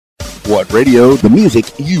What Radio, the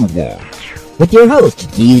music you want. With your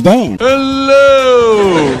host, Keys Dan.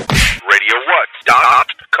 Hello! RadioWhat.com.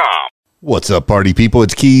 What's up, party people?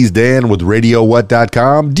 It's Keys Dan with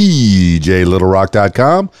RadioWhat.com,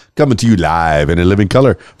 DJLittleRock.com, coming to you live and in living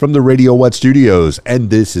color from the Radio What studios. And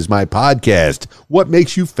this is my podcast, What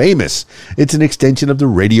Makes You Famous. It's an extension of the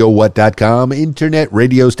RadioWhat.com internet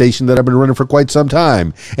radio station that I've been running for quite some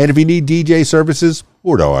time. And if you need DJ services,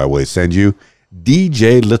 where do I always send you?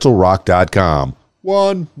 DJLittleRock.com.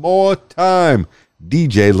 One more time,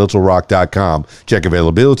 DJLittleRock.com. Check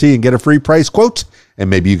availability and get a free price quote. And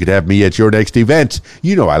maybe you could have me at your next event.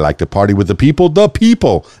 You know I like to party with the people. The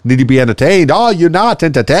people need to be entertained. Are you not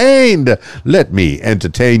entertained? Let me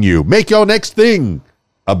entertain you. Make your next thing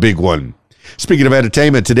a big one. Speaking of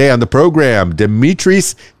entertainment, today on the program,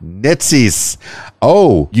 Dimitris Nezis.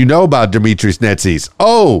 Oh, you know about Dimitris Nezis.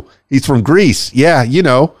 Oh, he's from Greece. Yeah, you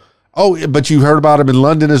know. Oh, but you heard about him in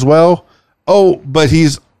London as well? Oh, but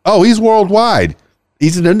he's worldwide.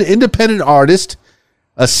 He's an independent artist,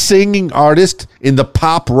 a singing artist in the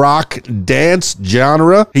pop rock dance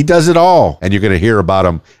genre. He does it all, and you're going to hear about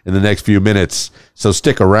him in the next few minutes, so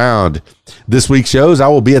stick around. This week's shows, I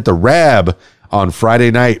will be at the Rab on Friday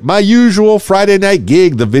night, my usual Friday night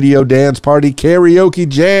gig, the Video Dance Party Karaoke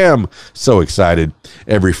Jam. So excited.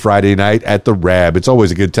 Every Friday night at the Rab. It's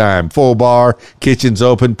always a good time. Full bar, kitchens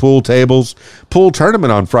open, pool tables, pool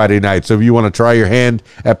tournament on Friday night. So if you want to try your hand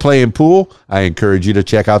at playing pool, I encourage you to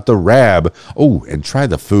check out the Rab. Oh, and try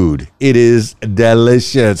the food. It is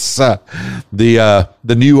delicious. The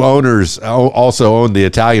new owners also own the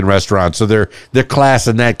Italian restaurant, so they're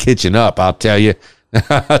classing that kitchen up, I'll tell you.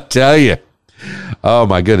 I'll tell you. Oh,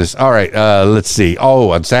 my goodness. All right, let's see.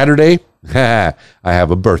 Oh, on Saturday, I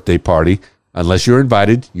have a birthday party. Unless you're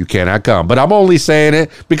invited, you cannot come. But I'm only saying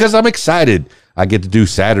it because I'm excited. I get to do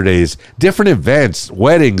Saturdays, different events,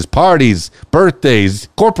 weddings, parties, birthdays,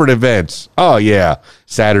 corporate events. Oh, yeah.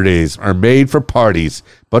 Saturdays are made for parties.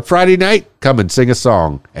 But Friday night, come and sing a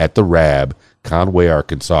song at the Rab, Conway,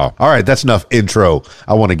 Arkansas. All right, that's enough intro.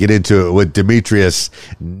 I want to get into it with Dimitris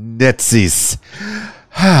Nezis.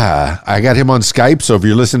 I got him on Skype, so if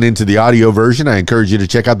you're listening to the audio version, I encourage you to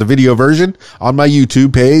check out the video version on my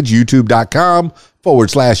YouTube page,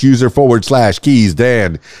 youtube.com/user/Keys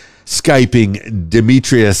Dan. Skyping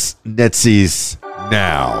Dimitris Nezis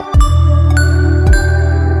now.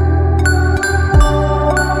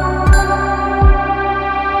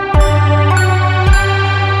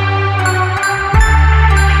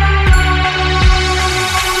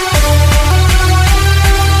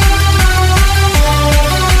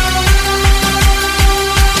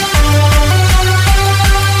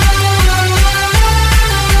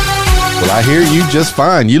 I hear you just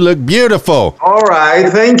fine. You look beautiful. All right,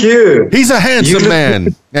 thank you. He's a handsome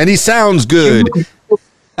man, and he sounds good.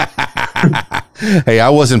 Hey, I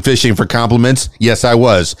wasn't fishing for compliments. Yes, I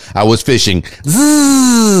was. I was fishing.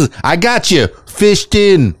 Zzz, I got you. Fished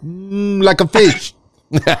in like a fish.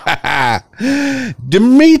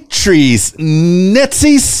 Dimitris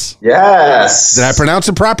Nezis. Yes. Did I pronounce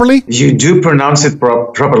it properly? You do pronounce it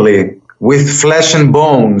properly. With flesh and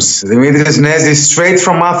bones. Dimitris Nezis, straight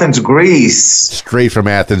from Athens, Greece. Straight from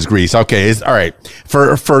Athens, Greece. Okay, all right.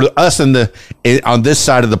 For us on this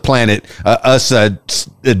side of the planet, us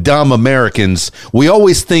dumb Americans, we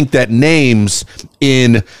always think that names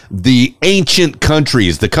in the ancient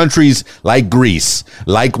countries, the countries like Greece,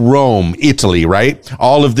 like Rome, Italy, right?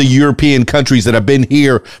 All of the European countries that have been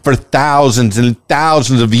here for thousands and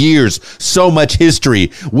thousands of years. So much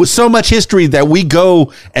history. With so much history that we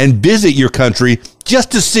go and visit your country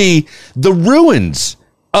just to see the ruins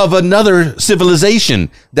of another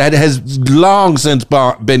civilization that has long since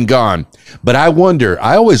been gone. But I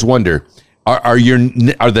always wonder, do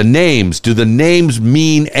the names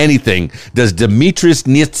mean anything? Does Dimitris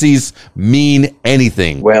Nezis mean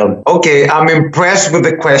anything? Well, okay, I'm impressed with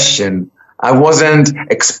the question. I wasn't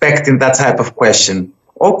expecting that type of question.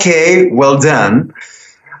 Okay, well done.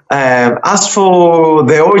 As for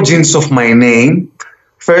the origins of my name,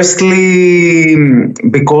 firstly,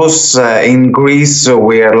 because in Greece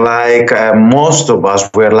we are like, most of us,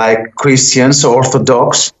 we're like Christians,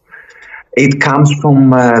 Orthodox. It comes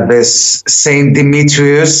from this Saint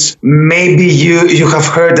Demetrius. Maybe you have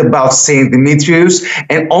heard about Saint Demetrius.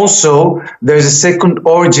 And also, there's a second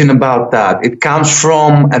origin about that. It comes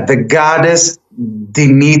from the goddess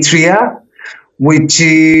Demetria, which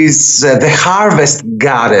is the harvest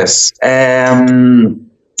goddess.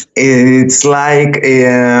 It's like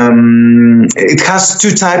it has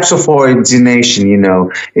two types of origination.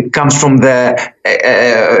 It comes from the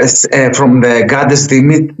goddess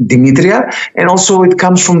Dimitria, and also it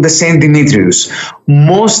comes from the Saint Demetrius.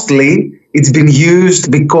 Mostly, it's been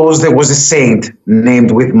used because there was a saint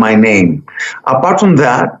named with my name. Apart from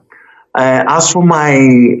that, as for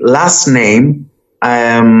my last name,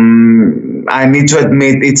 I need to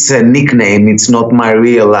admit it's a nickname. It's not my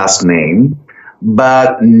real last name.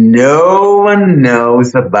 But no one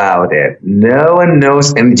knows about it. No one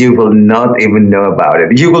knows, and you will not even know about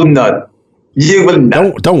it. You will not. You will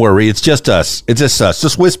not. Don't worry. It's just us. It's just us.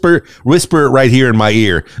 Just whisper it right here in my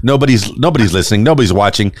ear. Nobody's listening. Nobody's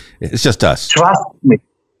watching. It's just us. Trust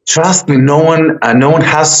me. No one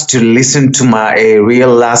has to listen to my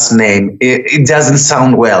real last name. It doesn't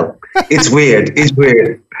sound well. It's weird. It's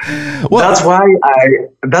weird. Well,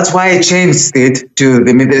 that's why I changed it to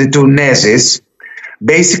Nezis.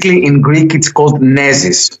 Basically, in Greek, it's called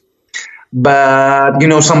Nezis. But,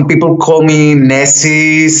 some people call me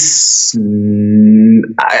Nezis.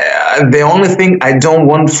 The only thing I don't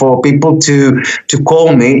want for people to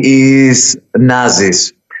call me is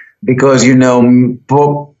Nazis. Because,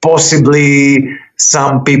 possibly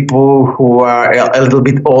some people who are a little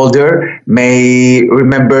bit older may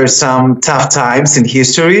remember some tough times in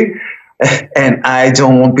history. And I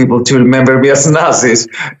don't want people to remember me as Nazis.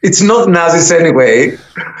 It's not Nazis anyway.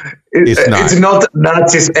 It's not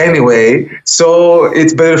Nazis anyway. So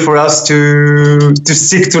it's better for us to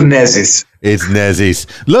stick to Nezis. It's Nezis.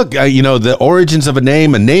 Look, the origins of a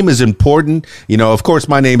name is important. Of course,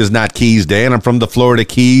 my name is not Keys Dan. I'm from the Florida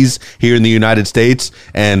Keys here in the United States.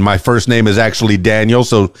 And my first name is actually Daniel.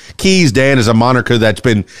 So Keys Dan is a moniker that's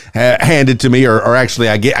been handed to me, or actually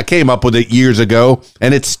I came up with it years ago,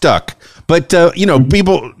 and it stuck. But,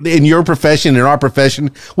 people in your profession, in our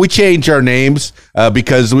profession, we change our names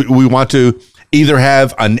because we want to either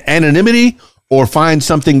have an anonymity or find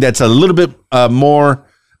something that's a little bit more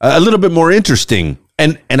interesting.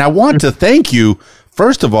 And I want to thank you,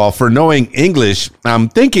 first of all, for knowing English. I'm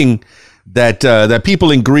thinking that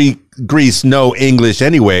people in Greece know English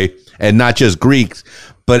anyway, and not just Greeks.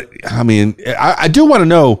 But, I do want to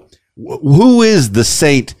know, who is the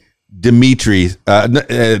Saint Dimitris?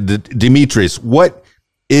 Dimitris, what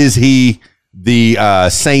is he the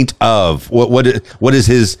saint of? What is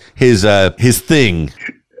his thing?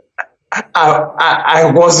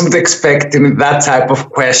 I wasn't expecting that type of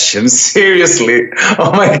question. Seriously.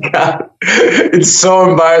 Oh my God. It's so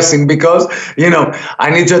embarrassing because, I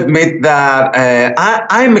need to admit that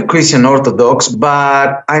I'm a Christian Orthodox,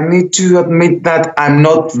 but I need to admit that I'm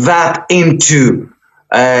not that into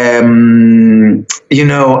I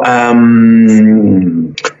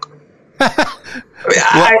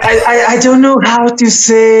don't know how to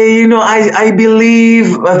say, I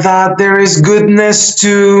believe that there is goodness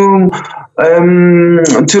to a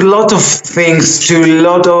lot of things, to a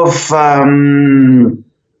lot of,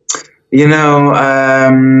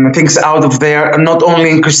 things out of there, not only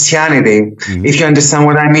in Christianity, if you understand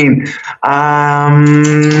what I mean.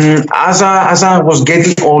 As I was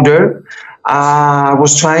getting older, I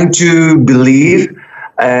was trying to believe,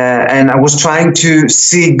 and I was trying to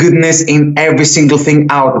see goodness in every single thing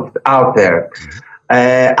out there.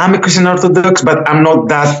 I'm a Christian Orthodox, but I'm not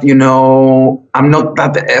that, I'm not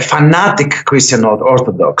that fanatic Christian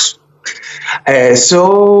Orthodox.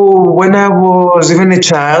 So when I was even a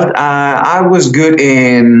child, I was good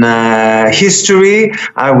in history.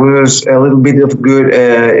 I was a little bit of good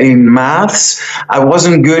in maths. I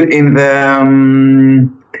wasn't good in the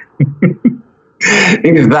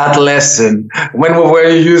in that lesson when we were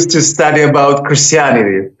used to study about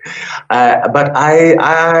Christianity. But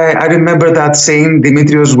I remember that Saint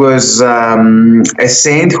Dimitris was a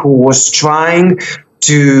saint who was trying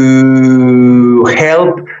to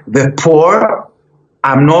help the poor.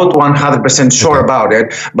 I'm not 100% sure about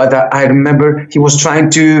it, but I remember he was trying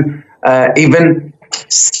to even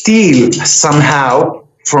steal somehow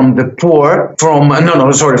from the poor, from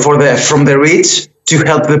the rich, to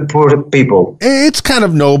help the poor people. It's kind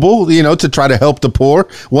of noble, to try to help the poor.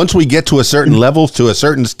 Once we get to a certain level, to a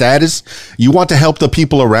certain status, you want to help the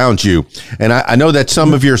people around you. And I know that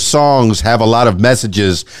some of your songs have a lot of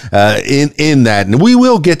messages in that, and we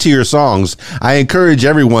will get to your songs. I encourage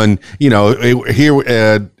everyone, here,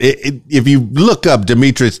 if you look up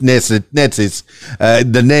Dimitris Nezis,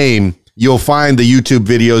 the name, you'll find the YouTube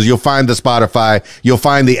videos, you'll find the Spotify, you'll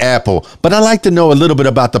find the Apple. But I like to know a little bit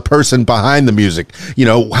about the person behind the music.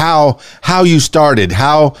 How you started,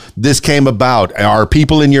 how this came about. Are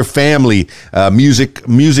people in your family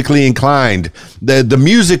musically inclined? The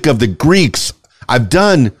music of the Greeks. I've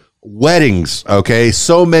done weddings, okay?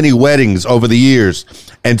 So many weddings over the years.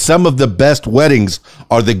 And some of the best weddings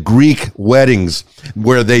are the Greek weddings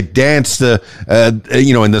where they dance in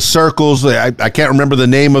the circles. I can't remember the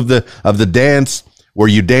name of the dance where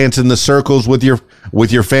you dance in the circles with your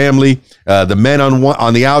family. The men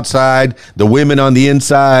on the outside, the women on the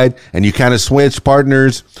inside, and you kind of switch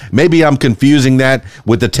partners. Maybe I'm confusing that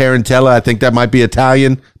with the tarantella. I think that might be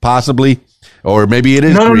Italian, possibly, or maybe it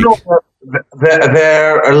is Greek. No.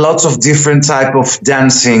 There are lots of different type of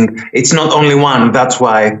dancing. It's not only one. That's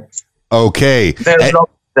why. Okay. There are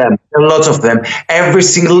lots of them. Every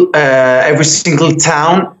single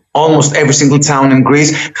town, almost every single town in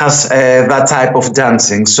Greece has that type of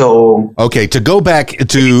dancing. So okay, to go back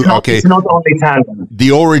to it's not only Italian.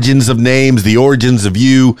 The origins of names, the origins of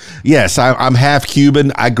you. Yes, I'm half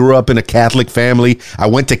Cuban. I grew up in a Catholic family. I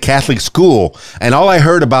went to Catholic school, and all I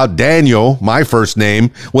heard about Daniel, my first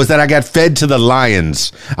name, was that I got fed to the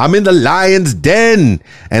lions. I'm in the lion's den,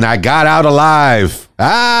 and I got out alive.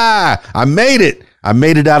 I made it. I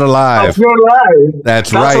made it out alive. You're alive.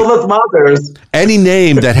 That's right. That's all that matters. Any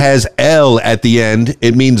name that has L at the end,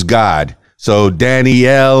 it means God. So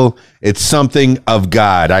Daniel, it's something of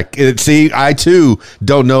God. I too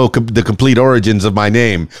don't know the complete origins of my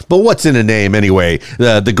name. But what's in a name anyway?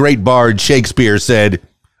 The great bard Shakespeare said,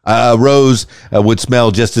 a rose would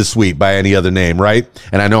smell just as sweet by any other name, right?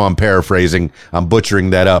 And I know I'm paraphrasing. I'm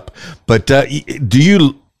butchering that up. But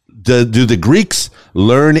do the Greeks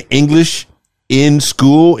learn English in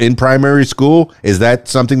school, in primary school? Is that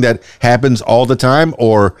something that happens all the time,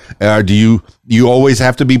 or do you always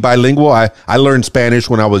have to be bilingual? I learned Spanish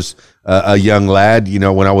when I was a young lad,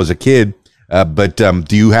 when I was a kid. But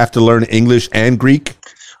do you have to learn English and Greek?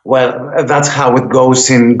 Well, that's how it goes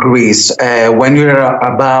in Greece. When you're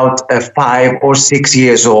about 5 or 6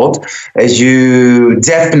 years old, your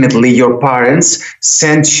parents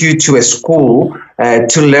sent you to a school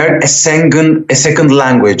to learn a second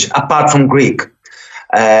language apart from Greek.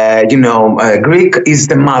 Greek is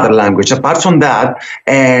the mother language. Apart from that,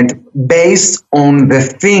 and based on the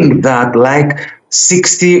thing that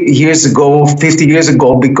 60 years ago, 50 years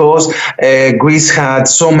ago, because Greece had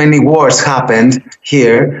so many wars happened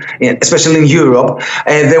here, especially in Europe,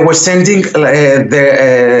 they were sending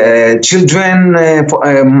their children,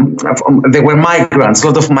 they were migrants, a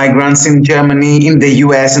lot of migrants in Germany, in the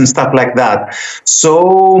US and stuff like that.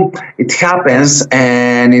 So it happens,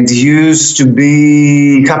 and it used to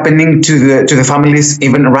be happening to the families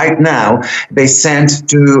even right now. They send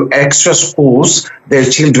to extra schools their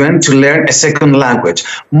children to learn a second language.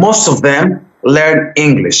 Most of them learn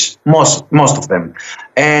English, most of them.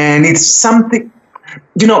 And it's something,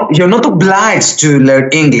 you're not obliged to learn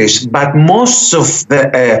English, but most of the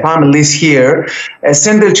families here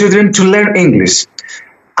send their children to learn English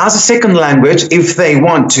as a second language if they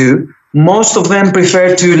want to. Most of them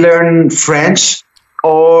prefer to learn French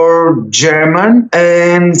or German,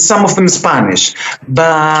 and some of them Spanish.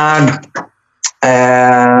 But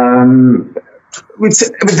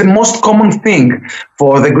it's the most common thing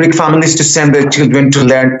for the Greek families to send their children to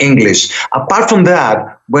learn English. Apart from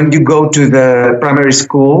that, when you go to the primary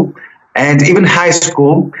school and even high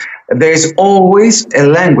school, there is always a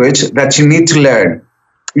language that you need to learn.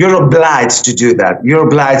 You're obliged to do that. You're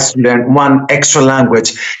obliged to learn one extra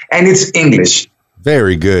language, and it's English.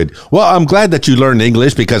 Very good. Well, I'm glad that you learned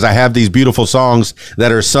English, because I have these beautiful songs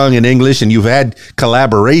that are sung in English, and you've had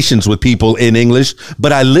collaborations with people in English,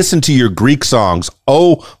 but I listened to your Greek songs.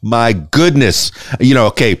 Oh my goodness.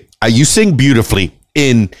 Okay, you sing beautifully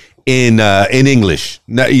in English.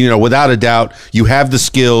 Without a doubt, you have the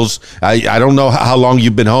skills. I don't know how long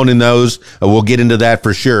you've been honing those. We'll get into that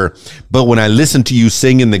for sure. But when I listen to you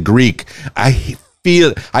sing in the Greek, I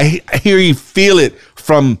hear you feel it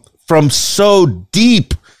from so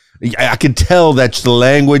deep. I can tell that's the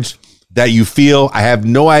language that you feel. I have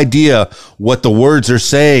no idea what the words are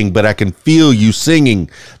saying, but I can feel you singing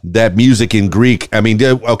that music in Greek. I mean,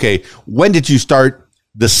 okay, when did you start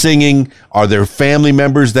the singing? Are there family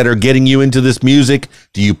members that are getting you into this music?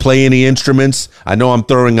 Do you play any instruments? I know I'm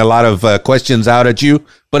throwing a lot of questions out at you,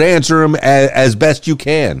 but answer them as best you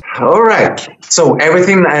can. All right. So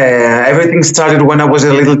everything started when I was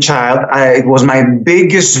a little child. It was my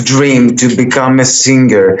biggest dream to become a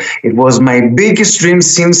singer. It was my biggest dream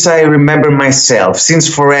since I remember myself, since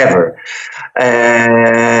forever.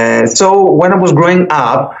 So when I was growing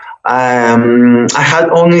up, I had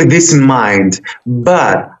only this in mind,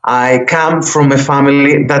 but I come from a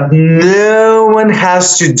family that no one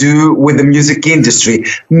has to do with the music industry,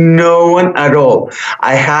 no one at all.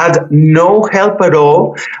 I had no help at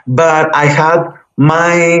all, but I had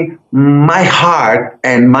my heart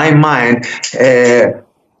and my mind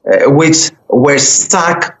which were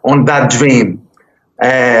stuck on that dream.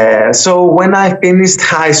 So when I finished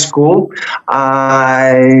high school,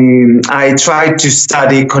 I tried to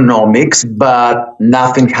study economics, but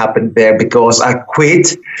nothing happened there because I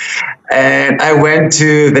quit. And I went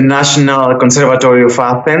to the National Conservatory of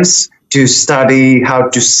Athens to study how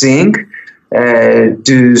to sing,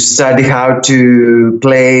 to study how to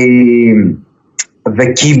play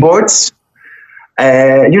the keyboards.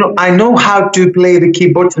 I know how to play the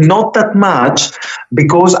keyboard, not that much,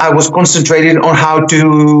 because I was concentrated on how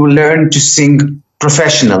to learn to sing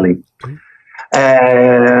professionally.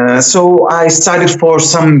 So I studied for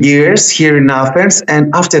some years here in Athens,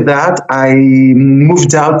 and after that I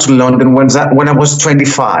moved out to London when I was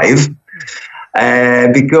 25.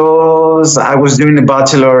 Because I was doing a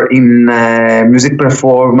bachelor in music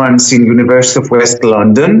performance in University of West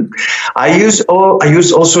London. I used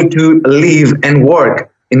also to live and work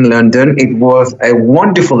in London. It was a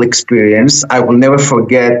wonderful experience. I will never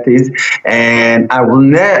forget it, and I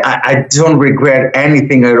don't regret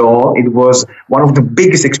anything at all. It was one of the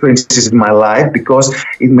biggest experiences in my life because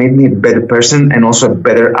it made me a better person and also a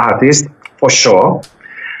better artist, for sure.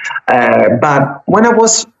 But when I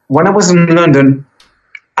was in London,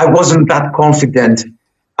 I wasn't that confident.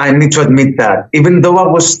 I need to admit that. Even though I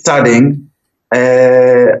was studying,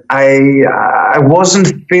 I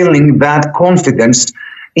wasn't feeling that confidence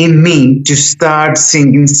in me to start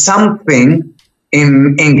singing something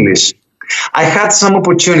in English. I had some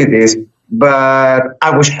opportunities, but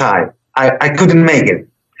I was shy. I couldn't make it.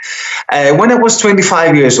 When I was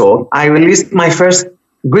 25 years old, I released my first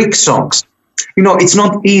Greek songs. It's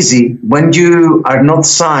not easy when you are not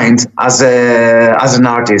signed as an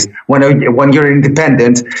artist, when you're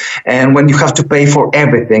independent and when you have to pay for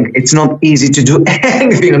everything. It's not easy to do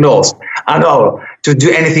anything at all, to do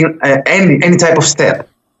anything, any type of step.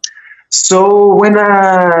 So when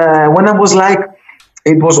I was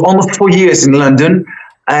it was almost 4 years in London,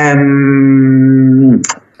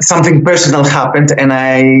 something personal happened and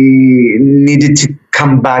I needed to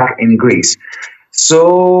come back in Greece.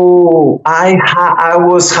 So I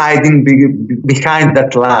was hiding behind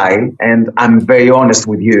that lie, and I'm very honest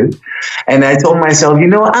with you. And I told myself,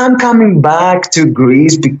 I'm coming back to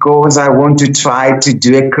Greece because I want to try to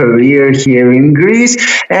do a career here in Greece,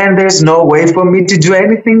 and there's no way for me to do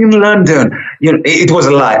anything in London. It was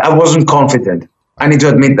a lie. I wasn't confident. I need to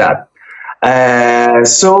admit that.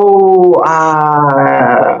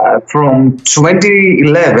 From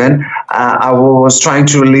 2011, I was trying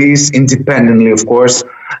to release independently, of course,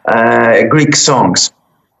 Greek songs.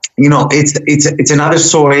 It's another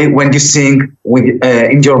story when you sing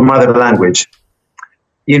in your mother language.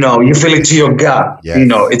 You feel it to your gut. Yes.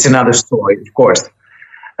 It's another story, of course.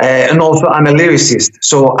 And also I'm a lyricist,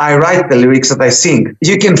 so I write the lyrics that I sing.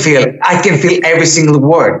 I can feel every single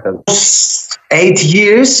word. 8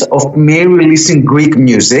 years of me releasing Greek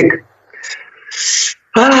music.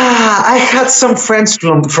 I had some friends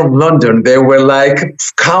from London. They were like,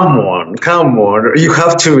 come on, you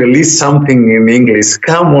have to release something in English.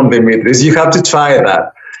 Come on, Dimitris, you have to try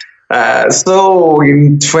that. So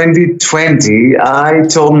in 2020, I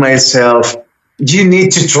told myself, you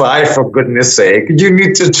need to try, for goodness sake. You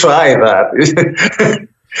need to try that.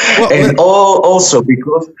 And also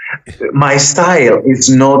because my style is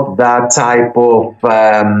not that type of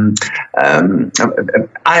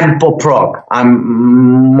I'm pop rock.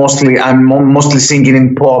 I'm mostly singing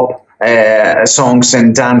in pop songs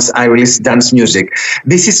and dance. I release dance music.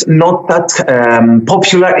 This is not that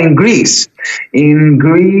popular in Greece. In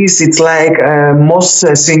Greece, it's like most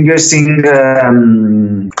singers sing.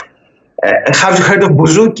 Have you heard of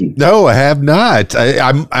bouzouki? No, I have not.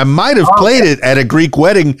 I might have played it at a Greek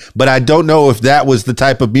wedding, but I don't know if that was the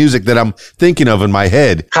type of music that I'm thinking of in my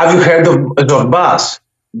head. Have you heard of zorbas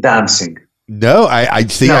dancing? No, I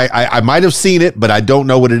might have seen it, but I don't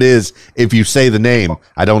know what it is. If you say the name,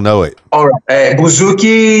 I don't know it. All right.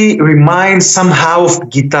 Bouzouki reminds somehow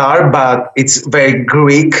of guitar, but it's very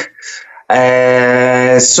Greek.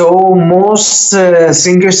 So most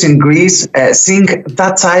singers in Greece sing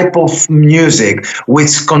that type of music,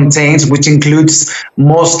 which includes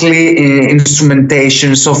mostly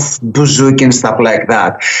instrumentations of bouzouki and stuff like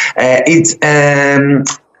that.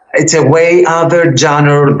 It's a way other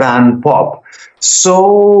genre than pop.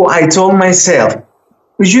 So I told myself,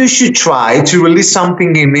 you should try to release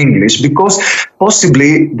something in English because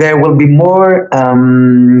possibly there will be more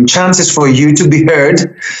chances for you to be heard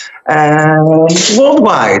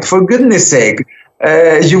worldwide. For goodness sake,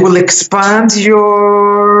 you will expand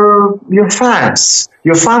your fans,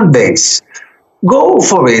 your fan base. Go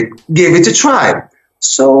for it. Give it a try.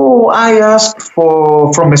 So I asked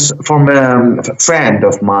from a friend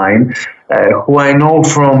of mine who I know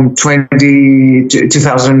from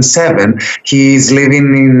 2007. He's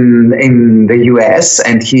living in the US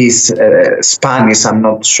and he's Spanish. I'm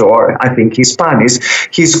not sure. I think he's Spanish.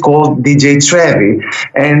 He's called DJ Trevi,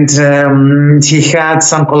 and he had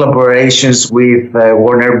some collaborations with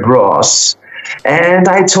Warner Bros. And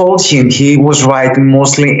I told him, he was writing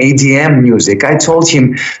mostly ADM music. I told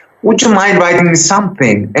him, would you mind writing me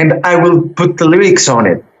something? And I will put the lyrics on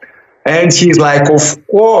it. And he's like, of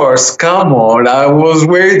course, come on. I was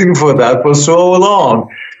waiting for that for so long.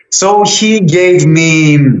 So he gave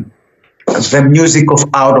me the music of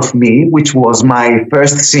Out of Me, which was my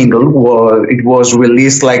first single. It was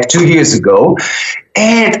released like 2 years ago.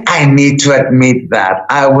 And I need to admit that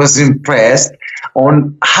I was impressed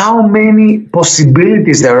on how many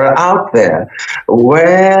possibilities there are out there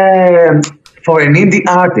where for an indie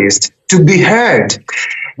artist to be heard.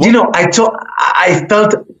 You know, I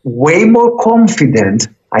felt way more confident.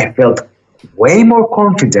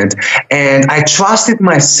 And I trusted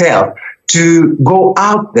myself to go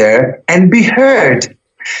out there and be heard.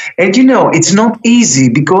 And you know, it's not easy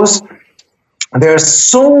because there are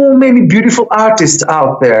so many beautiful artists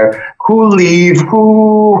out there who live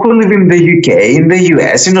in the UK, in the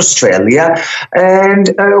US, in Australia,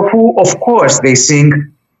 and who, of course, they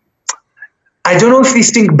sing. I don't know if they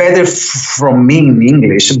sing better from me in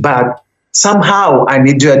English, but somehow I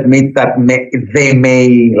need to admit that they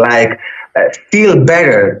may feel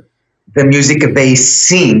better the music they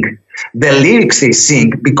sing, the lyrics they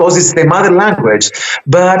sing, because it's their mother language.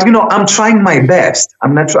 But you know, I'm trying my best.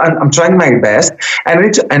 I'm trying my best, and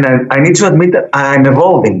I need to admit that I'm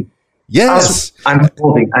evolving. Yes, I'm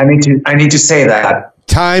evolving. I need to say that.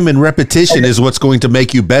 Time and repetition is what's going to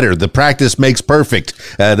make you better. The practice makes perfect.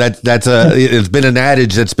 It's been an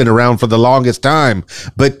adage that's been around for the longest time.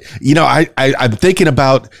 But you know, I'm thinking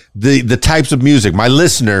about the types of music. My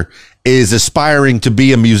listener is aspiring to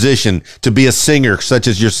be a musician, to be a singer, such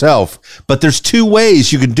as yourself. But there's two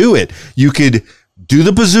ways you can do it. You could do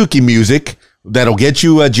the bouzouki music. That'll get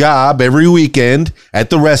you a job every weekend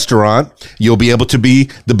at the restaurant. You'll be able to be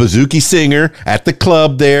the bouzouki singer at the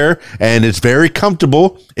club there, and it's very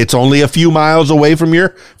comfortable. It's only a few miles away from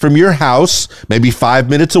your house, maybe 5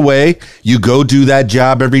 minutes away. You go do that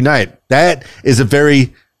job every night. That is a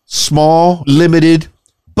very small, limited,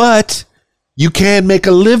 but you can make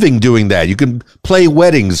a living doing that. You can play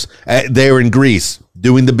weddings there in Greece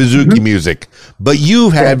doing the bouzouki music, but you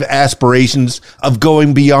have aspirations of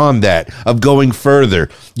going beyond that, of going further.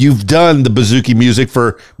 You've done the bouzouki music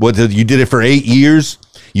you did it for 8 years.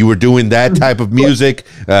 You were doing that type of music,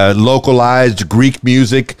 localized Greek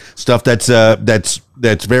music, stuff that's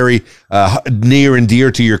very near and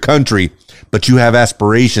dear to your country, but you have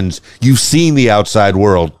aspirations. You've seen the outside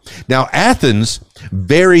world. Now, Athens,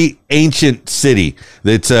 very ancient city.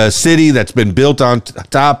 It's a city that's been built on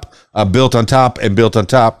top. Built on top. And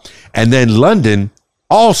then London,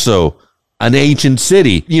 also an ancient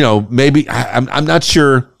city. You know, maybe, I'm not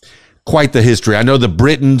sure quite the history. I know the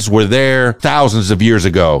Britons were there thousands of years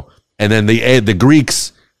ago. And then the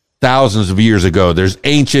Greeks, thousands of years ago. There's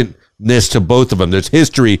ancientness to both of them. There's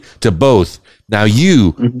history to both. Now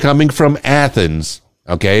you, coming from Athens,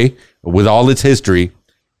 okay, with all its history,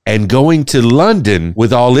 and going to London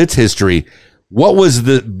with all its history, what was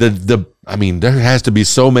I mean, there has to be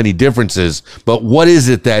so many differences, but what is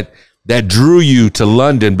it that drew you to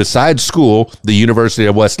London besides school, the University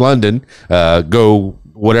of West London, go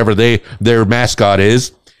whatever their mascot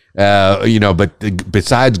is, but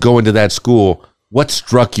besides going to that school, what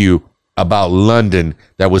struck you about London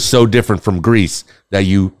that was so different from Greece that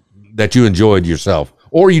you enjoyed yourself,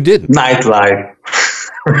 or you didn't? Nightlife.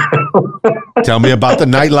 Tell me about the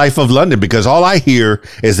nightlife of London, because all I hear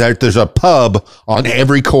is that there's a pub on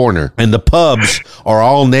every corner, and the pubs are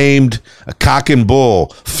all named Cock and Bull,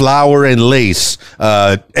 Flower and Lace,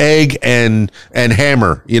 Egg and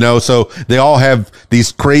Hammer, so they all have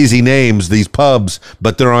these crazy names, these pubs,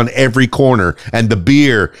 but they're on every corner, and the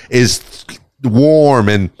beer is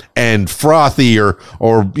warm and frothy, or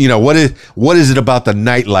what is it about the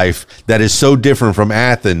nightlife that is so different from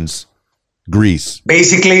Athens, Greece?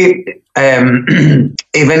 Basically, even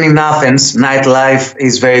in Athens, nightlife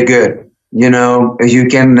is very good. You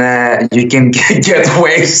can get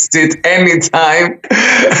wasted anytime,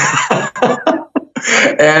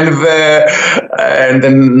 and the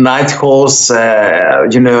night halls,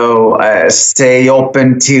 stay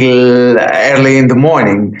open till early in the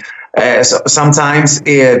morning. So sometimes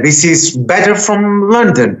this is better from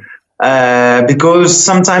London because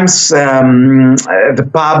sometimes the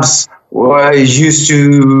pubs were used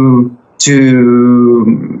to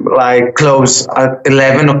to like close at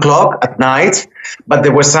 11 o'clock at night, but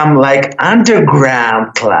there were some like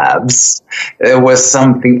underground clubs. There was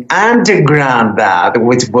something underground that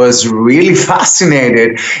which was really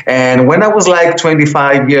fascinated. And when I was like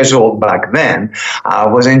 25 years old back then, I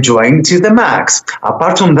was enjoying to the max.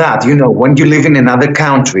 Apart from that, you know, when you live in another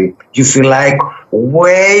country, you feel like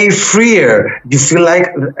way freer. You feel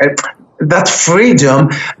like that freedom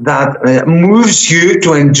that moves you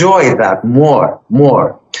to enjoy that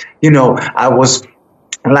more. You know, I was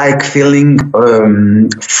like feeling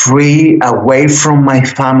free away from my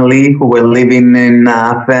family who were living in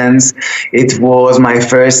Athens. It was my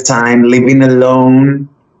first time living alone.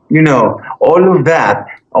 You know, all of that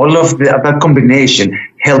combination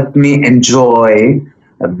helped me enjoy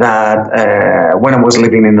that when I was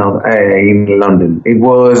living in London. It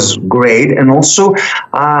was great, and also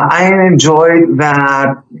I enjoyed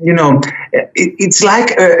that. You know, it's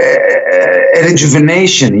like a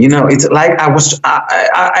rejuvenation. You know, it's like I was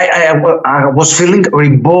feeling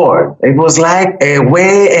reborn. It was like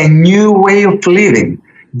a new way of living.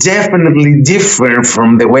 Definitely different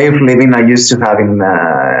from the way of living I used to have in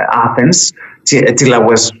Athens till I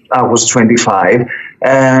was 25,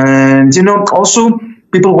 and you know, also.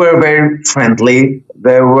 People were very friendly.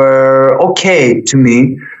 They were okay to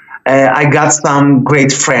me. I got some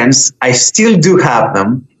great friends. I still do have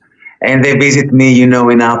them. And they visit me, you know,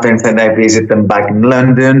 in Athens, and I visit them back in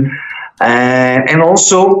London. And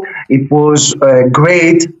also, it was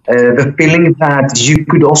great, the feeling that you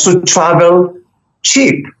could also travel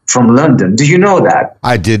cheap from London. Do you know that?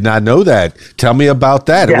 I did not know that. Tell me about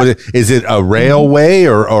that. Yeah. Is it a railway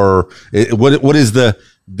or what is the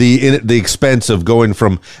expense of going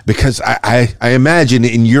from, because I imagine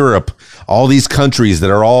in Europe, all these countries that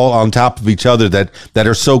are all on top of each other that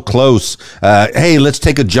are so close. Hey, let's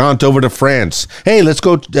take a jaunt over to France. Hey, let's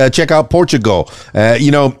go check out Portugal.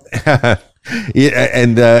 You know,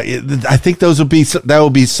 and I think that will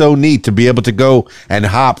be so neat to be able to go and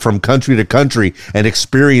hop from country to country and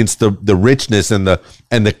experience the richness and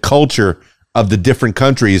the culture of the different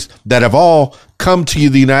countries that have all come to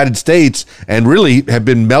the United States and really have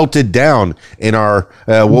been melted down in our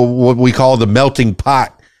what we call the melting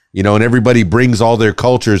pot, you know, and everybody brings all their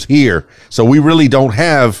cultures here. So we really don't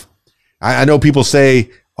have, I know people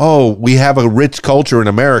say, oh, we have a rich culture in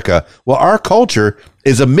America. Well, our culture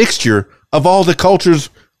is a mixture of all the cultures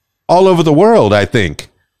all over the world. I think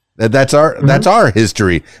that's our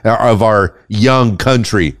history of our young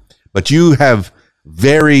country. But you have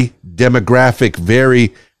very demographic,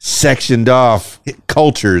 very sectioned off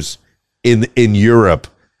cultures in Europe,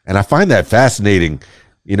 and I find that fascinating.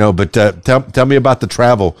 You know, but tell me about the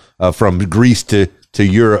travel from Greece to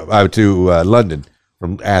Europe to London,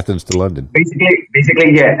 from Athens to London.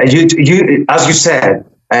 Basically, yeah. You as you said,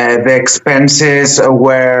 the expenses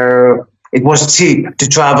were. It was cheap to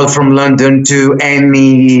travel from London to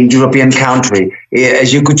any European country.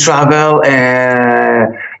 You could travel,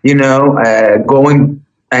 you know, going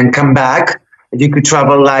and come back. You could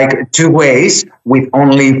travel like 2 ways with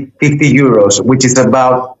only 50 euros, which is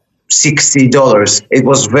about $60. It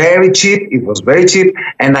was very cheap.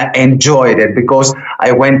 And I enjoyed it because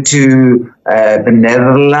I went to the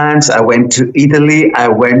Netherlands, I went to Italy, I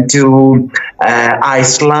went to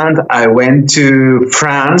Iceland, I went to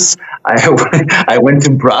France, I went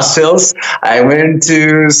to Brussels, I went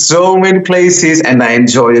to so many places, and I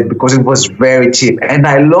enjoyed it because it was very cheap. And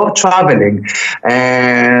I love traveling.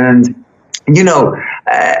 And, you know,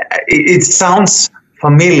 it sounds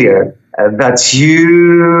familiar. That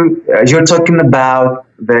you're talking about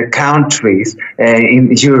the countries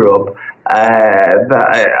in Europe.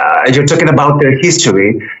 You're talking about their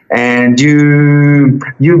history, and you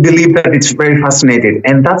believe that it's very fascinating,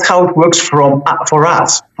 and that's how it works for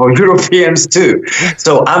us, for Europeans too.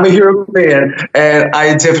 So I'm a European, and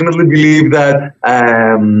I definitely believe that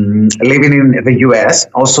living in the US,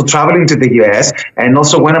 also traveling to the US, and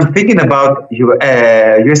also when I'm thinking about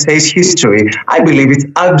USA's history, I believe it's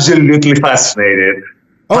absolutely fascinating.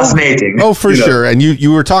 Oh, for sure. And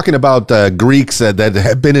you were talking about Greeks that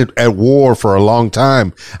have been at war for a long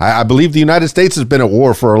time. I believe the United States has been at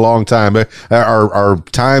war for a long time. Our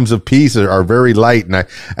times of peace are very light. And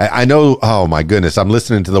I know, oh my goodness, I'm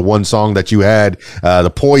listening to the one song that you had, the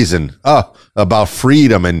Poison, about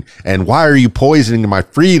freedom and why are you poisoning my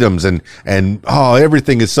freedoms? And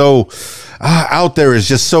everything is so out there is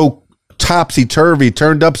just so topsy-turvy,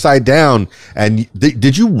 turned upside down. And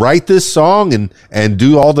did you write this song and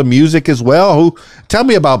do all the music as well? Tell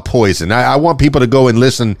me about Poison. I want people to go and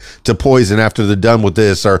listen to Poison after they're done with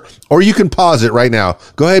this, or you can pause it right now.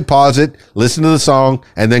 Go ahead, pause it, listen to the song,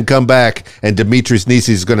 and then come back, and Dimitris Nezis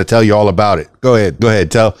is going to tell you all about it. Go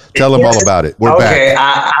ahead. Tell them all about it. We're back. Okay,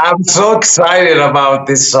 I'm so excited about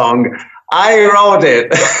this song. I wrote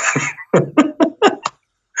it.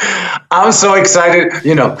 I'm so excited.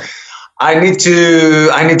 I need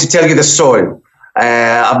to tell you the story.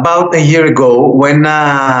 About a year ago, when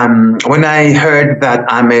I heard that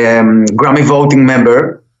I'm a Grammy voting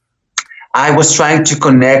member, I was trying to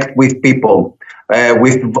connect with people,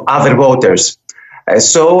 with other voters.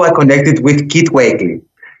 So I connected with Kit Wakely.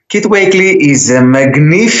 Kit Wakely is a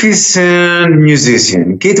magnificent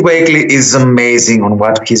musician. Kit Wakely is amazing on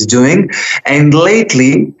what he's doing. And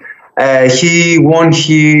lately, he won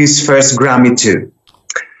his first Grammy too.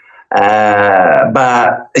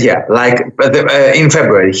 In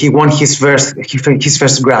February, he won his first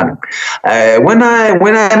Grammy. When I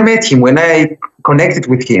met him, when I connected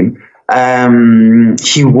with him,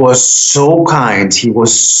 he was so kind. He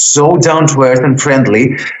was so down to earth and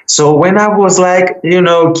friendly. So when I was like,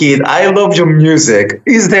 kid, I love your music.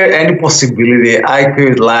 Is there any possibility I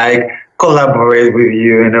could collaborate with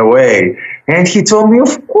you in a way? And he told me,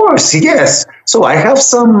 of course, yes. So I have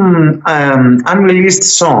some unreleased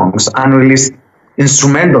songs, unreleased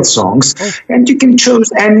instrumental songs, and you can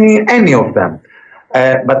choose any of them.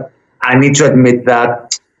 But I need to admit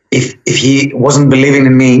that if he wasn't believing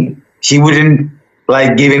in me, he wouldn't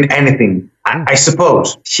give in anything. I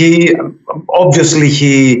suppose he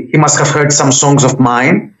must have heard some songs of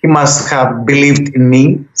mine. He must have believed in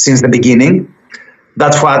me since the beginning.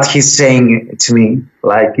 That's what he's saying to me,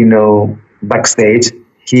 backstage.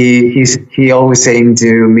 He always saying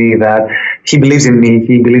to me that he believes in me.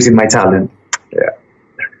 He believes in my talent. Yeah.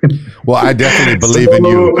 Well, I definitely believe in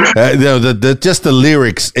you. Just the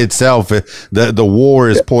lyrics itself, the war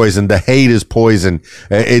is poison, the hate is poison.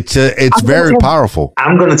 It's very powerful.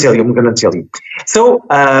 I'm gonna tell you. So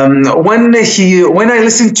when I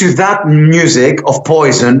listened to that music of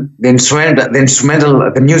Poison, the instrumental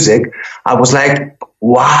music, I was like,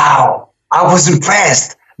 wow! I was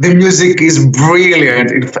impressed. The music is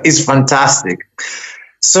brilliant. It's fantastic.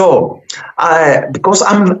 So, because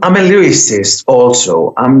I'm a lyricist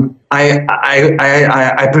also,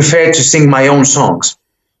 I prefer to sing my own songs.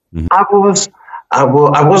 Mm-hmm. I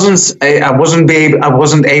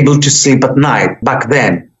wasn't able to sleep at night back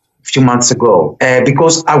then, a few months ago,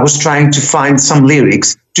 because I was trying to find some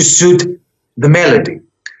lyrics to suit the melody.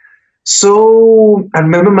 So I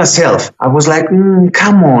remember myself. I was like,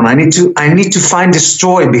 "Come on! I need to find the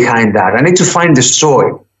story behind that. I need to find the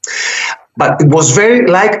story." But it was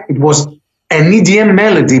it was an EDM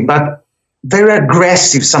melody, but very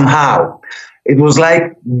aggressive somehow. It was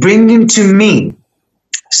like bringing to me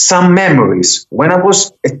some memories when I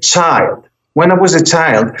was a child.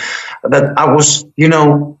 That I was,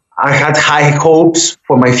 I had high hopes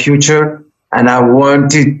for my future, and I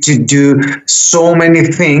wanted to do so many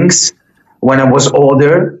things when I was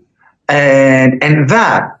older, and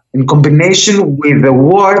that, in combination with the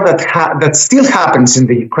war that still happens in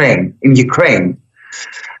Ukraine,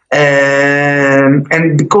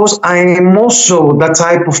 and because I am also the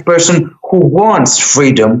type of person who wants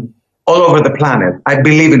freedom all over the planet. I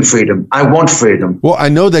believe in freedom. I want freedom. Well, I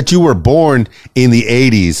know that you were born in the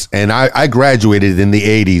 80s, and I graduated in the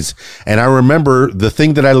 80s. And I remember the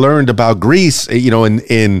thing that I learned about Greece,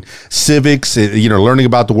 in civics, learning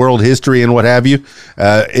about the world history and what have you.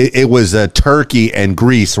 It was Turkey and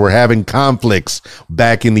Greece were having conflicts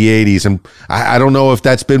back in the 80s. And I don't know if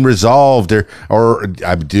that's been resolved or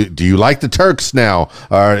do you like the Turks now?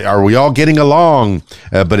 Are we all getting along?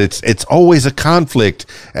 But it's always a conflict.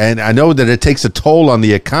 And I know that it takes a toll on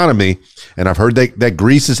the economy, and I've heard that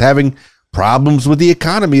Greece is having problems with the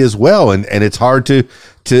economy as well, and it's hard to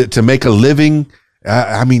make a living.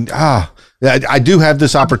 I do have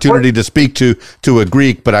this opportunity to speak to a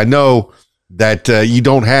Greek, but I know that you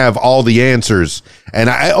don't have all the answers. And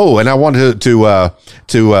I want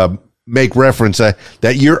to make reference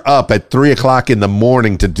that you're up at 3:00 in the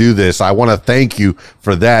morning to do this. I want to thank you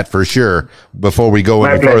for that for sure. Before we go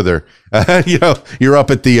any further, you're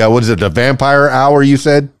up at the the vampire hour, you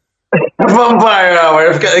said? Vampire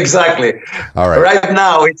hour, exactly. All right. Right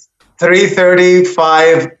now it's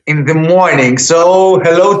 3:35 in the morning. So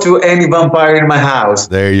hello to any vampire in my house.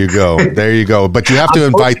 There you go. But you have to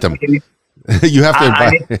invite them. You have to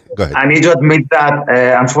invite. Go ahead. I need to admit that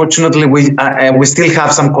unfortunately we still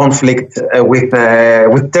have some conflict with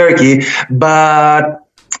Turkey, but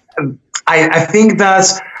I think that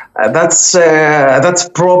that's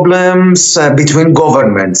problems between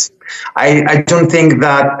governments. I don't think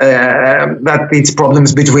that it's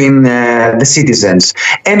problems between the citizens.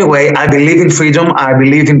 Anyway, I believe in freedom. I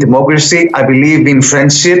believe in democracy. I believe in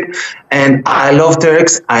friendship. And I love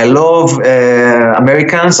Turks. I love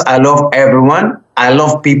Americans. I love everyone. I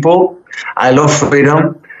love people. I love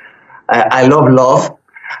freedom. I love love.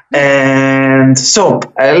 And so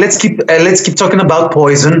let's keep talking about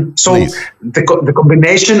Poison. So the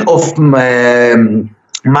combination of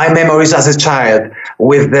my memories as a child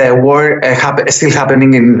with the war still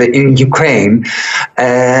happening in Ukraine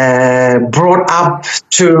brought up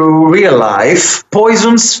to real life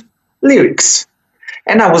Poison's lyrics,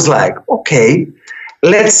 and I was like, okay,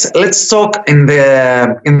 let's talk in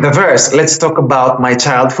the verse. Let's talk about my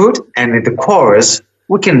childhood, and in the chorus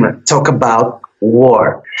we can talk about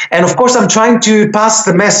war. And of course, I'm trying to pass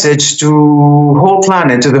the message to the whole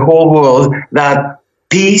planet, to the whole world, that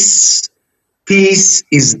peace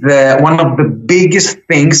is one of the biggest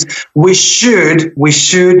things we should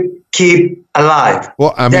keep alive.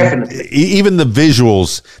 Well, I mean, definitely. Even the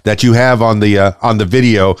visuals that you have on the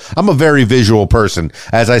video, I'm a very visual person.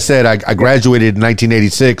 As I said, I graduated in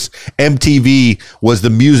 1986. MTV was the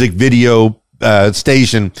music video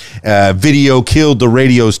station. Video killed the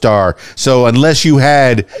radio star. So unless you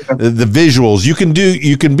had the visuals, you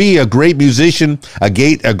can be a great musician, a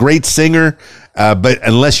great singer, but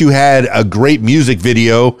unless you had a great music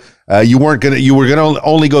video, you were gonna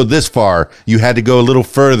only go this far. You had to go a little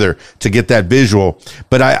further to get that visual.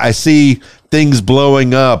 But I see things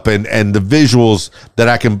blowing up and the visuals that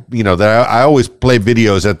I can, that I always play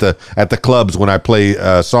videos at the clubs when I play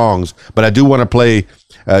songs. But I do want to play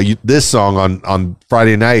this song on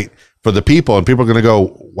Friday night for the people, and people are going to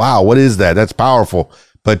go, wow, what is that? That's powerful.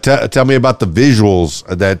 But tell me about the visuals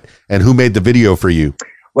and who made the video for you.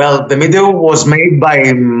 Well, the video was made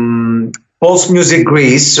by Pulse Music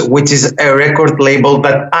Greece, which is a record label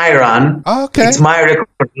that I run. Oh, okay. It's my record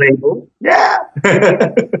label. Yeah.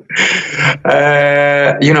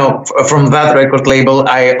 From that record label,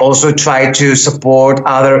 I also try to support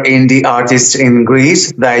other indie artists in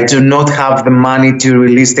Greece that do not have the money to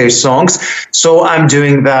release their songs. So I'm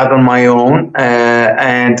doing that on my own,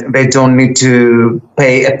 and they don't need to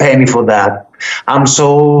pay a penny for that. I'm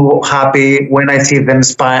so happy when I see them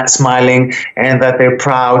smiling and that they're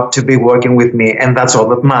proud to be working with me, and that's all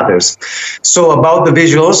that matters. So about the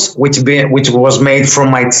visuals, which was made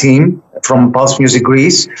from my team, from Pulse Music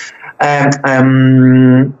Greece,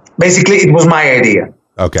 basically it was my idea.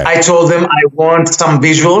 Okay. I told them I want some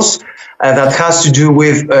visuals that has to do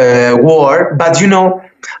with war, but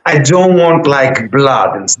I don't want like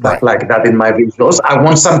blood and stuff like that in my visuals. I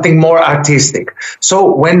want something more artistic.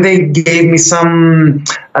 So when they gave me some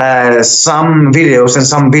videos and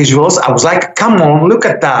some visuals, I was like, come on, look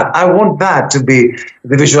at that. I want that to be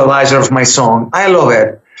the visualizer of my song. I love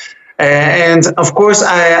it. And of course,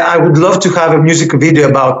 I would love to have a music video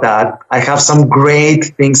about that. I have some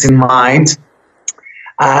great things in mind.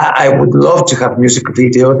 I would love to have music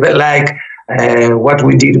video like what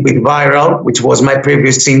we did with Viral, which was my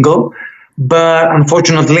previous single. But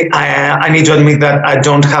unfortunately, I need to admit that I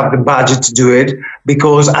don't have the budget to do it,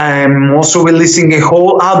 because I'm also releasing a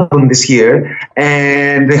whole album this year,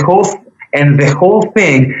 and the whole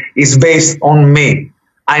thing is based on me.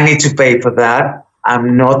 I need to pay for that.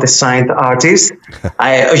 I'm not a signed artist.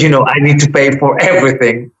 I need to pay for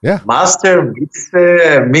everything. Yeah. Master,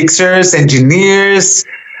 mixers, engineers,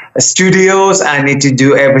 studios. I need to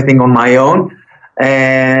do everything on my own.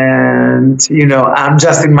 And, I'm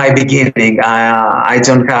just in my beginning. I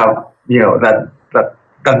don't have,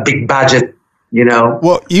 that big budget.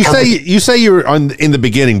 Well, you say you're in the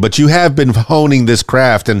beginning, but you have been honing this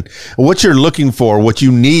craft, and what you're looking for, what you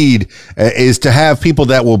need, is to have people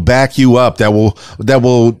that will back you up, that will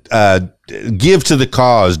give to the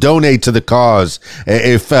cause, donate to the cause.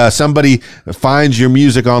 If somebody finds your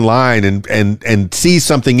music online and sees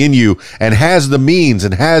something in you and has the means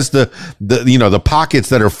and has the pockets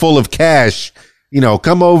that are full of cash,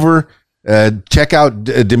 come over, check out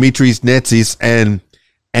Dimitris Nezis and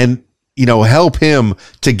help him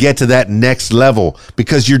to get to that next level,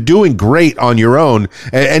 because you're doing great on your own.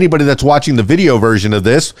 Anybody that's watching the video version of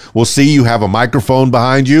this will see you have a microphone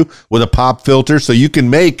behind you with a pop filter, so you can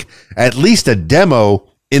make at least a demo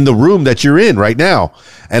in the room that you're in right now.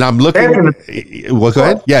 And I'm looking. Well, go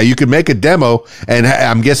ahead. Yeah, you can make a demo, and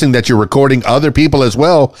I'm guessing that you're recording other people as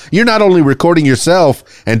well. You're not only recording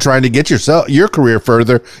yourself and trying to get your career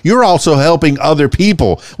further, you're also helping other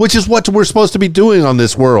people, which is what we're supposed to be doing on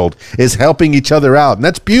this world, is helping each other out, and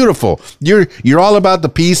that's beautiful. You're all about the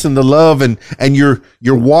peace and the love, and you're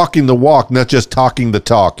walking the walk, not just talking the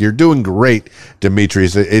talk. You're doing great,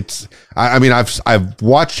 Dimitris. I mean, I've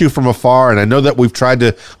watched you from afar, and I know that we've tried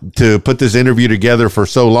to put this interview together for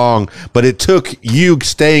so long, but it took you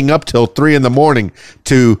staying up till 3 a.m.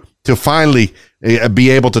 to finally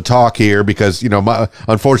be able to talk here, because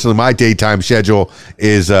unfortunately my daytime schedule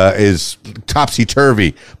is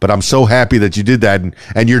topsy-turvy. But I'm so happy that you did that,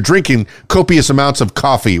 and you're drinking copious amounts of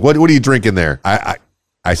coffee. What are you drinking there? I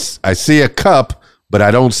see a cup, but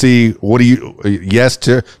I don't see. What do you? Yes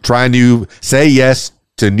to trying to say yes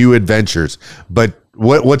to new adventures, but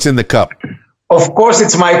what's in the cup? Of course,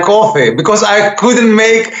 it's my coffee, because I couldn't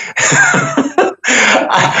make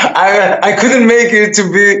I couldn't make it to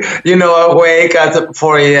be awake at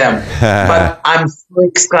 4 a.m. But I'm so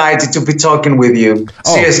excited to be talking with you.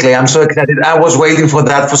 Seriously, I'm so excited. I was waiting for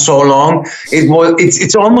that for so long.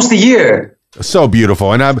 It's almost a year. So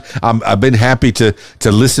beautiful, and I've been happy to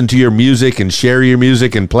listen to your music and share your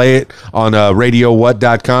music and play it on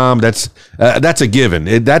RadioWhat.com. That's a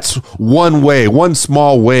given. That's one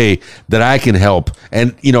small way that I can help.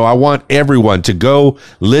 And I want everyone to go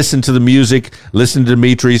listen to the music, listen to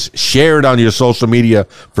Dimitris, share it on your social media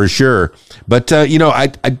for sure. But I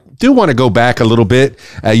do want to go back a little bit.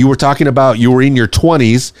 You were talking about you were in your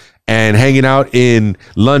 20s. And hanging out in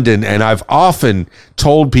London. And I've often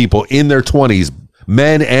told people in their 20s,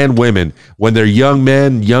 men and women, when they're young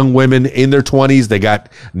men, young women in their 20s, they got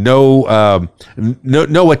no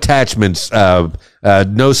attachments,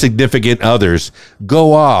 no significant others.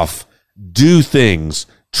 Go off, do things,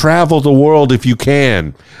 travel the world if you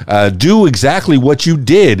can, do exactly what you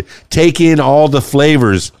did. Take in all the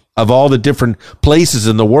flavors of all the different places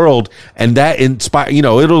in the world, and that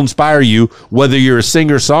it'll inspire you, whether you're a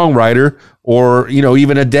singer songwriter or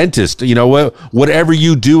even a dentist. Whatever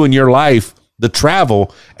you do in your life, the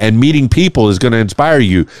travel and meeting people is going to inspire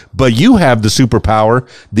you. But you have the superpower.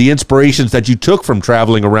 The inspirations that you took from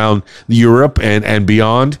traveling around Europe and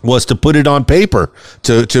beyond was to put it on paper,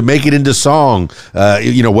 to make it into song,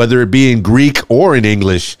 whether it be in Greek or in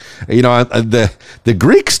English. The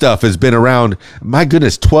Greek stuff has been around, my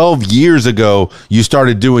goodness, 12 years ago. You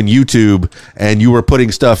started doing YouTube and you were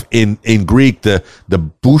putting stuff in Greek, the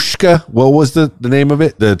bushka. What was the name of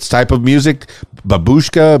it? The type of music?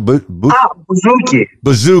 Babushka? Bouzouki.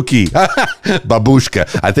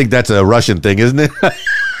 Babushka. I think that's a Russian thing, isn't it?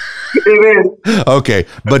 It is. Okay,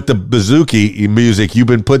 but the bouzouki music, you've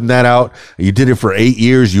been putting that out. You did it for 8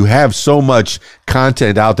 years. You have so much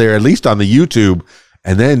content out there, at least on the YouTube.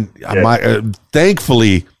 And then,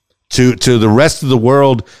 thankfully, to the rest of the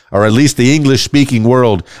world, or at least the English-speaking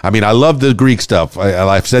world. I mean, I love the Greek stuff.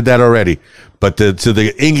 I've said that already. But to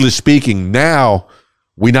the English-speaking now,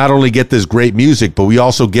 we not only get this great music, but we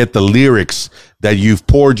also get the lyrics that you've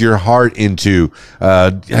poured your heart into.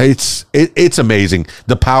 It's amazing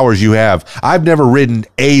the powers you have. I've never written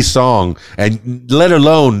a song, and let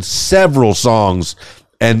alone several songs,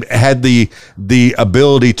 and had the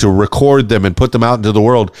ability to record them and put them out into the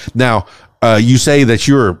world. Now, you say that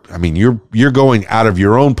you're going out of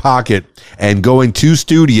your own pocket and going to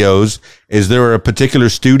studios. Is there a particular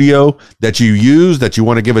studio that you use that you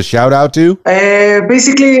want to give a shout out to?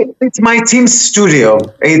 Basically, it's my team's studio.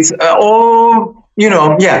 It's Hello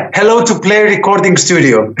to Play Recording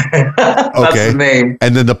Studio. That's Okay. the name.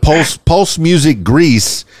 And then the Pulse Music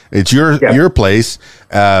Greece, it's your place.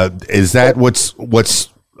 Is that what's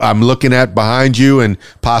I'm looking at behind you and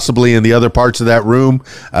possibly in the other parts of that room?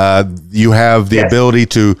 You have the ability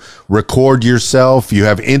to record yourself. You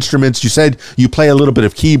have instruments. You said you play a little bit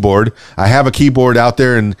of keyboard. I have a keyboard out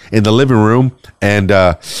there in the living room, and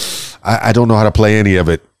I don't know how to play any of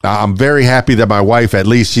it. I'm very happy that my wife, at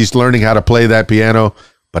least, she's learning how to play that piano,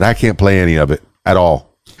 but I can't play any of it at all.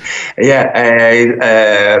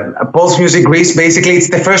 Pulse Music Greece, basically, it's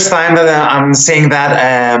the first time that I'm saying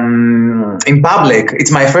that in public. It's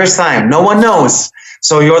my first time. No one knows.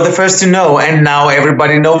 So you're the first to know. And now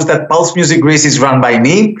everybody knows that Pulse Music Greece is run by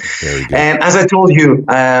me. And as I told you,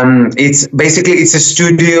 it's a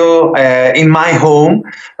studio in my home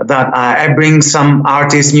that I bring some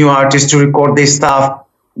new artists to record their stuff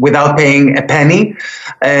without paying a penny.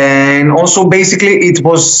 And also basically it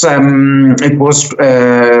was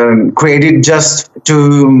created just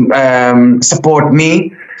to support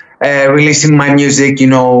me releasing my music,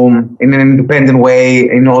 in an independent way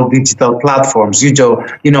in all digital platforms.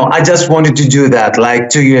 I just wanted to do that like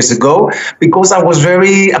 2 years ago because I was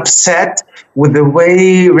very upset with the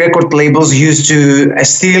way record labels used to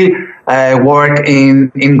still work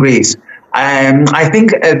in Greece. I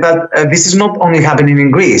think that this is not only happening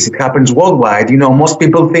in Greece; it happens worldwide. Most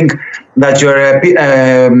people think that you're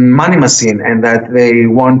a money machine and that they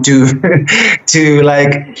want to to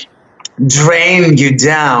like drain you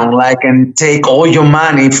down, and take all your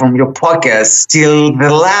money from your pockets till the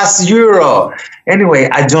last euro. Anyway,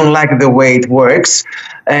 I don't like the way it works,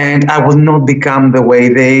 and I will not become the way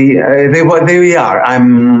they are. I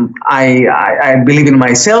believe in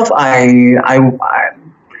myself.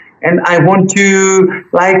 And I want to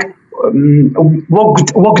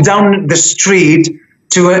walk down the street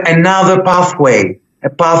to another pathway,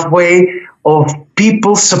 a pathway of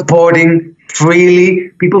people supporting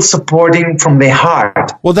freely, people supporting from their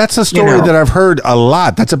heart. Well, that's a story that I've heard a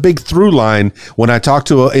lot. That's a big through line when I talk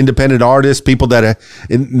to independent artists, people that are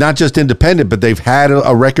not just independent, but they've had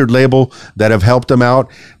a record label that have helped them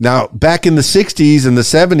out. Now, back in the 60s and the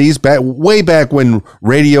 70s, way back when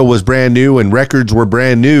radio was brand new and records were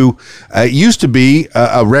brand new, it used to be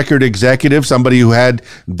a record executive, somebody who had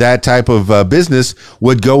that type of business,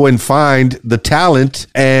 would go and find the talent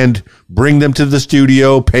and bring them to the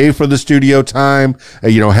studio, pay for the studio time,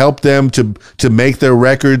 help them to make their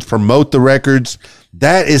records, promote the records.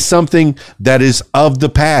 That is something that is of the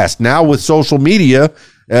past. Now with social media,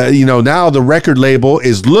 now the record label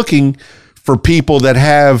is looking for people that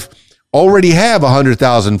already have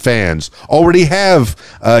 100,000 fans, already have,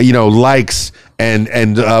 likes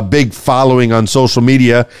and a big following on social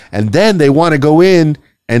media. And then they want to go in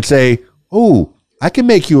and say, oh, I can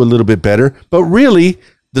make you a little bit better. But really,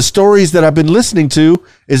 the stories that I've been listening to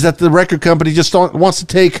is that the record company just wants to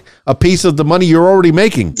take a piece of the money you're already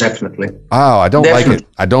making. Definitely. Oh, I don't like it.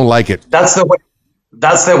 I don't like it. That's the way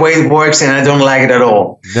it works, and I don't like it at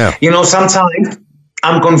all. Yeah. Sometimes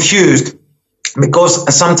I'm confused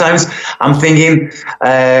because sometimes I'm thinking,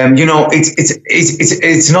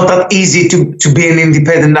 it's not that easy to be an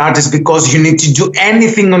independent artist because you need to do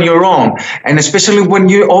anything on your own, and especially when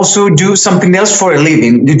you also do something else for a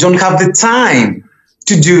living, you don't have the time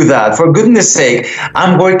to do that. For goodness sake,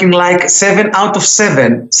 I'm working 7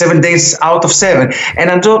 days out of 7, and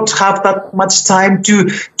I don't have that much time to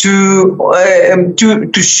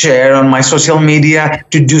share on my social media,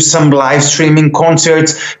 to do some live streaming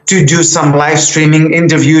concerts, to do some live streaming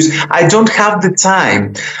interviews. I don't have the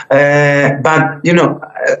time, but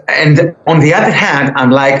and on the other hand,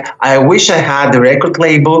 I'm I wish I had the record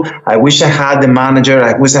label, I wish I had the manager,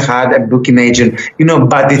 I wish I had a booking agent,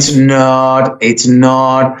 but it's not.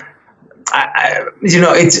 I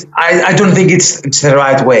don't think it's the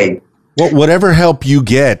right way. Well, whatever help you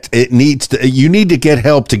get, you need to get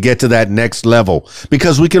help to get to that next level,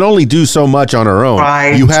 because we can only do so much on our own.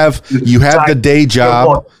 Right. You have the day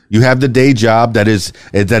job. You have the day job that is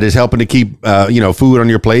helping to keep food on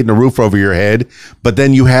your plate and a roof over your head. But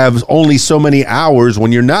then you have only so many hours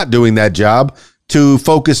when you're not doing that job to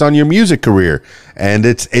focus on your music career. And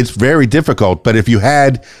it's very difficult. But if you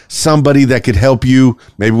had somebody that could help you,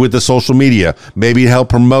 maybe with the social media, maybe help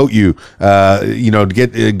promote you,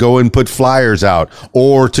 go and put flyers out,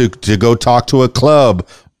 or to go talk to a club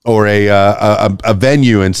or a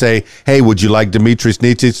venue and say, hey, would you like Dimitris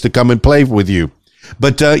Nezis to come and play with you?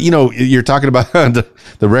 But you're talking about the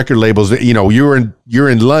record labels. You're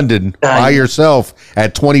in London by yourself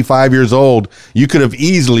at 25 years old. You could have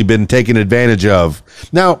easily been taken advantage of.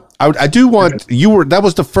 Now, I do want that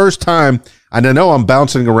was the first time, and I know I'm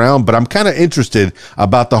bouncing around, but I'm kind of interested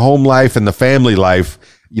about the home life and the family life.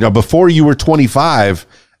 Before you were 25,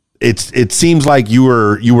 it seems like you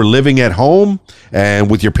were living at home and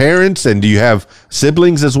with your parents. And do you have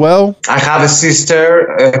siblings as well? I have a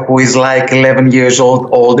sister who is 11 years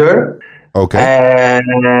older. Okay.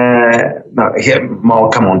 No,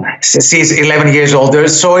 come on. She's 11 years older.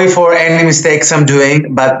 Sorry for any mistakes I'm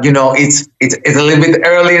doing, but it's a little bit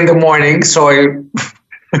early in the morning. Sorry.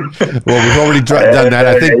 Well, we've already done that.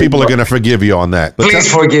 I think people are going to forgive you on that. But please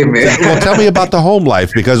forgive me. Well, tell me about the home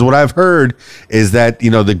life, because what I've heard is that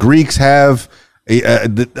the Greeks have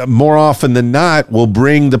more often than not will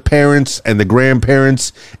bring the parents and the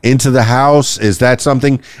grandparents into the house. Is that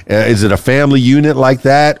something? Is it a family unit like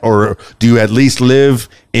that, or do you at least live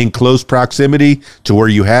in close proximity to where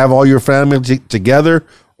you have all your family together?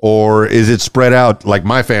 Or is it spread out like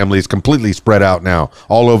my family is completely spread out now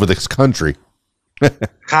all over this country?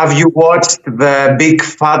 Have you watched the Big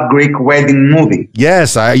Fat Greek Wedding movie?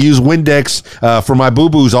 Yes, I use Windex for my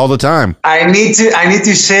boo-boos all the time. I need to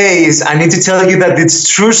tell you that it's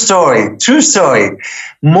true story. True story.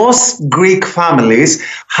 Most Greek families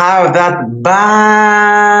have that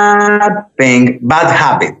bad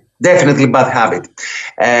habit. Definitely bad habit.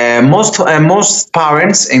 Most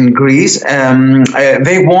parents in Greece,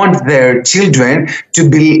 they want their children to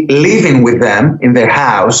be living with them in their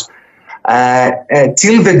house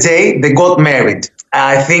till the day they got married.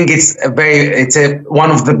 I think it's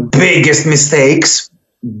one of the biggest mistakes,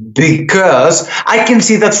 because I can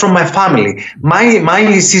see that from my family.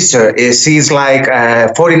 My sister she's like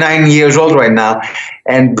 49 years old right now,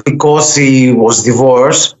 and because she was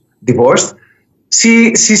divorced,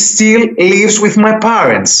 she still lives with my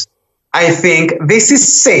parents. I think this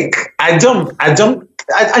is sick. I don't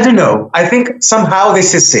know. I think somehow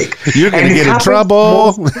this is sick. You're going to get in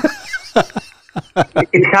trouble.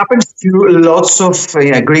 It happens to lots of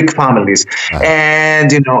Greek families,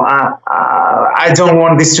 and I don't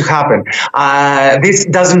want this to happen. This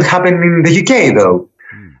doesn't happen in the UK though.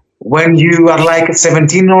 When you are like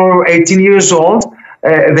 17 or 18 years old,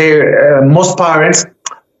 most parents,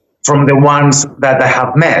 from the ones that I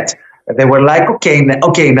have met, they were like, okay,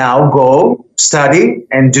 now go study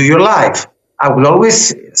and do your life. I will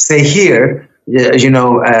always stay here.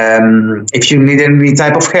 If you need any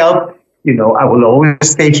type of help, I will always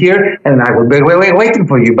stay here and I will be waiting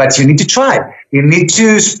for you. But you need to try. You need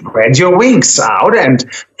to spread your wings out and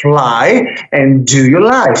fly and do your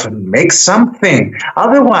life and make something.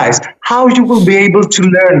 Otherwise, how you will be able to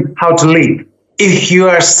learn how to live if you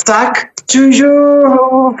are stuck to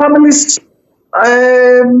your family's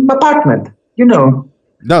apartment? No,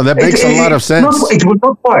 that makes a lot of sense. It will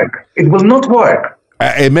not work. It will not work.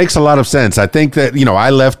 It makes a lot of sense. I think that,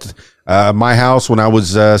 I left my house when I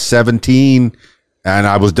was 17 and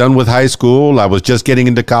I was done with high school. I was just getting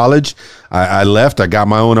into college. I left. I got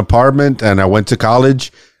my own apartment and I went to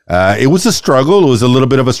college. It was a struggle. It was a little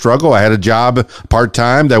bit of a struggle. I had a job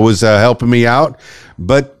part-time that was helping me out.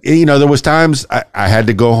 But, there was times I had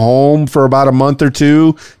to go home for about a month or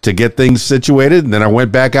two to get things situated. And then I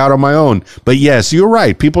went back out on my own. But yes, you're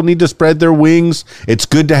right. People need to spread their wings. It's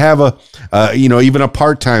good to have even a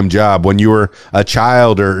part-time job when you were a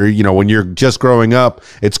child or when you're just growing up.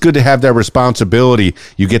 It's good to have that responsibility.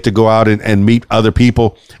 You get to go out and meet other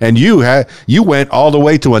people. And you went all the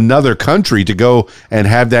way to another country to go and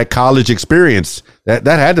have that college experience. That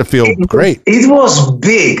had to feel great. It was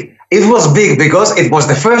big. It was big because it was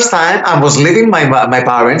the first time I was leaving my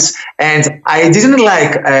parents, and I didn't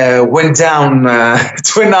went down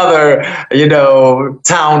to another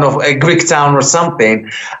town of a Greek town or something.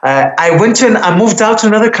 I moved out to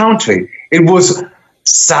another country. It was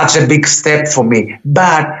such a big step for me.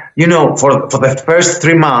 But for the first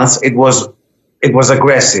 3 months, it was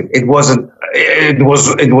aggressive. It was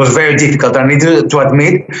very difficult. I need to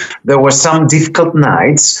admit there were some difficult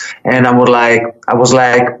nights, and I was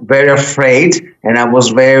very afraid, and I was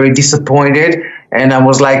very disappointed, and I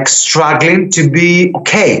was struggling to be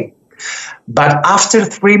okay. But after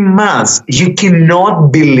 3 months, you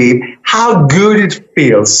cannot believe how good it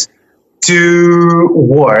feels to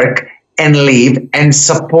work and live and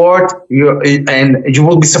support and you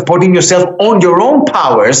will be supporting yourself on your own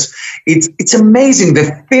powers. It's amazing,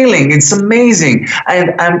 the feeling. It's amazing,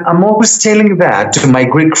 and I'm always telling that to my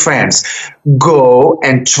Greek friends. Go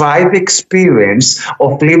and try the experience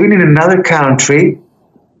of living in another country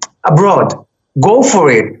abroad. Go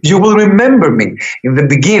for it. You will remember me. In the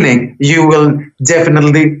beginning, you will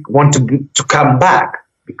definitely want to come back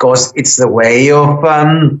because it's the way of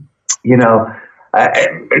you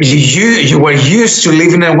were used to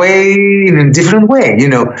living in a different way.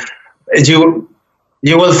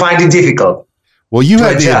 You will find it difficult. Well, you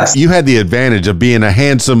had the advantage of being a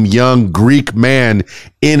handsome young Greek man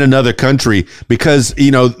in another country because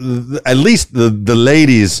at least the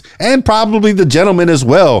ladies and probably the gentlemen as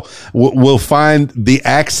well will find the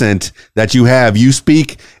accent that you have. You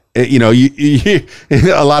speak. A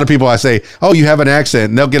lot of people I say, oh, you have an accent,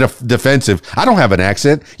 and they'll get defensive. I don't have an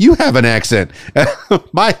accent. You have an accent.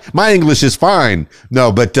 my English is fine.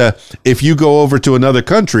 No, but if you go over to another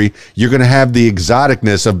country, you're going to have the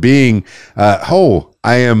exoticness of being, I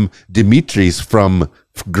am Dimitris from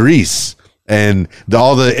Greece. And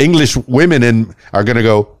all the English women are going to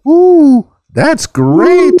go, ooh, that's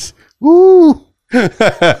great. Ooh.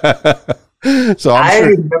 So I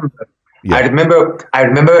remember. Yeah. I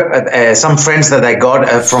remember some friends that I got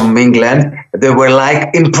from England. They were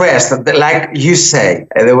like impressed, like you say.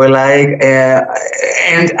 They were like,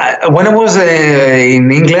 and when I was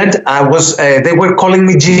in England, they were calling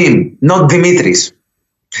me Jim, not Dimitris.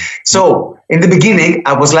 So in the beginning,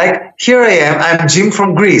 I was like, here I am, I'm Jim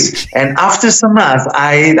from Greece. And after some months,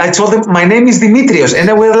 I told them, my name is Dimitrios. And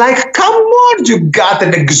they were like, come on, you got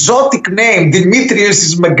an exotic name. Dimitrios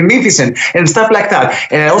is magnificent and stuff like that.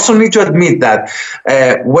 And I also need to admit that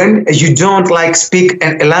when you don't like speak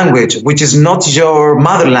a language, which is not your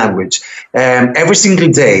mother language, every single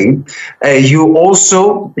day,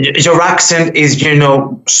 your accent is,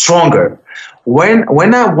 stronger.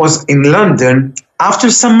 When I was in London,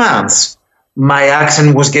 after some months, my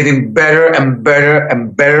accent was getting better and better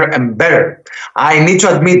and better and better. I need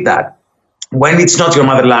to admit that when it's not your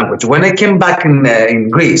mother language. When I came back in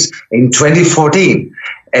Greece in 2014,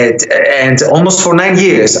 and almost for 9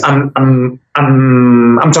 years, I'm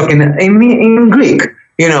talking in Greek.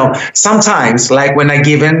 Sometimes, like when I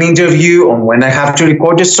give an interview or when I have to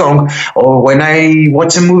record a song or when I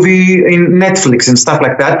watch a movie in Netflix and stuff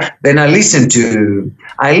like that, then I listen to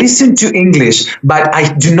English, but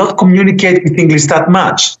I do not communicate with English that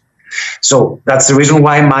much. So that's the reason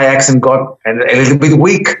why my accent got a little bit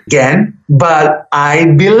weak again. But I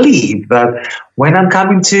believe that when I'm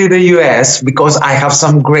coming to the US, because I have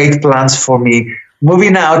some great plans for me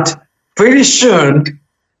moving out pretty soon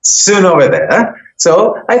over there.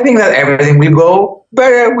 So I think that everything will go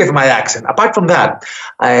better with my accent. Apart from that,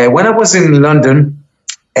 when I was in London,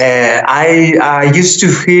 I used to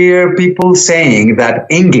hear people saying that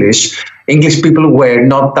English people were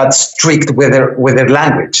not that strict with their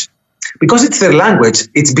language. Because it's their language,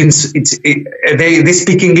 they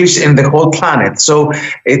speak English in the whole planet, so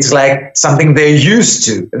it's like something they're used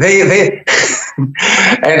to. They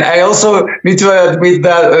and I also need to admit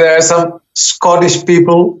that there are some Scottish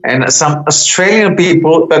people and some Australian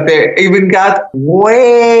people that they even got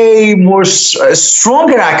way more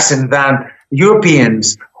stronger accent than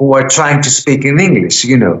Europeans who are trying to speak in English.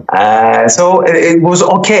 So it was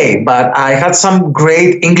okay, but I had some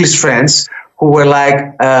great English friends who were like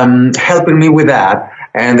helping me with that.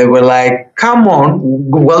 And they were like, come on,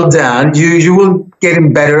 well done. You will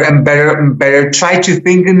getting better and better and better. Try to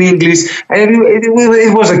think in English. And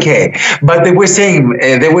it was okay. But they were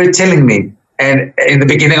telling me, and in the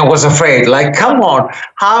beginning I was afraid, like, come on,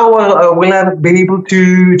 how will I be able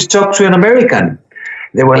to talk to an American?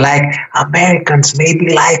 They were like, Americans may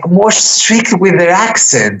be like more strict with their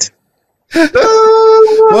accent.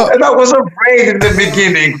 Well, and I was afraid in the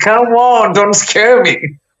beginning. Come on, don't scare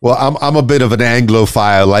me. Well, I'm a bit of an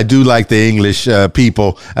Anglophile. I do like the English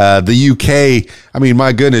people. The UK, I mean,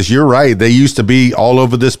 my goodness, you're right. They used to be all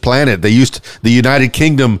over this planet. The United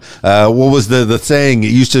Kingdom, what was the saying? It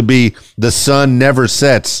used to be the sun never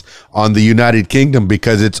sets on the United Kingdom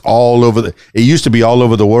because it's all over. It used to be all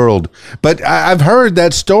over the world. But I've heard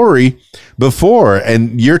that story before,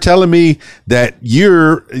 and you're telling me that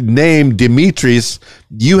your name, Dimitris,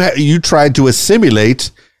 you tried to assimilate.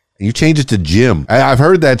 You change it to Jim. I've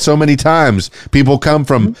heard that so many times. People come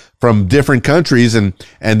from different countries and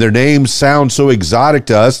their names sound so exotic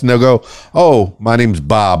to us, and they'll go, "Oh, my name's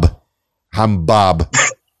Bob. I'm Bob."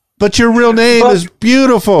 But your real name is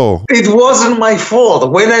beautiful. It wasn't my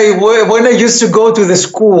fault. When I used to go to the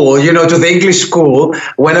school, to the English school,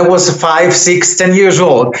 when I was 5, 6, 10 years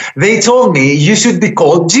old, they told me you should be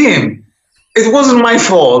called Jim. It wasn't my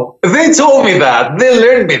fault. They told me that. They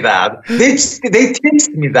learned me that. They teach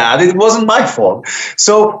me that. It wasn't my fault.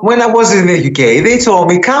 So when I was in the UK, they told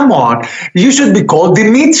me, come on, you should be called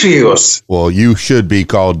Dimitrios. Well, you should be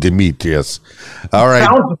called Demetrius. All right.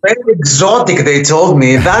 Sounds very exotic, they told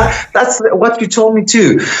me. That's what you told me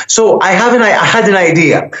too. So I had an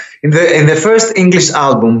idea. In the first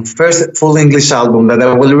full English album that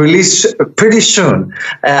I will release pretty soon,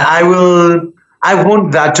 I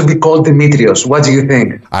want that to be called Dimitrios. What do you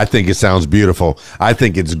think? I think it sounds beautiful. I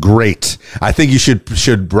think it's great. I think you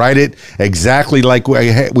should write it exactly like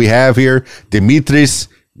we have here, Dimitris,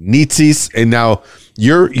 Nezis. And now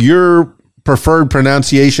your preferred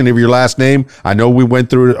pronunciation of your last name, I know we went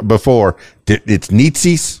through it before. It's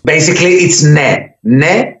Nezis? Basically, it's Ne.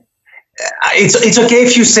 It's okay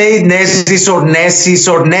if you say Nezis or Nesis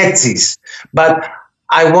or Nezis, but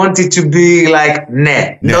I want it to be like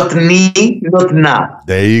Ne, not Ni, not Na.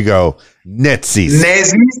 There you go. Nezis.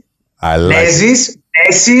 Nezis. I like Nezis,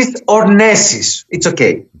 Nesis, or Nesis. It's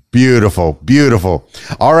okay. Beautiful, beautiful.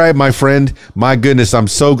 All right, my friend. My goodness, I'm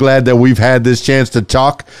so glad that we've had this chance to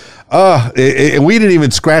talk. We didn't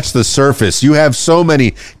even scratch the surface. You have so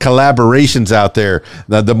many collaborations out there.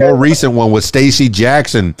 The more recent one was Stacey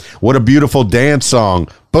Jackson. What a beautiful dance song.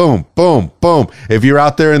 Boom, boom, boom. If you're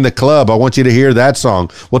out there in the club, I want you to hear that song.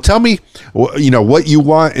 Well, tell me, what you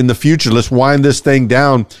want in the future. Let's wind this thing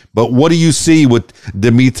down. But what do you see with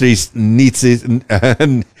Dimitris Nezis,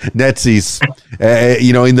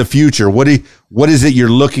 in the future? What is it you're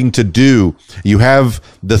looking to do? You have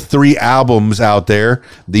the 3 albums out there,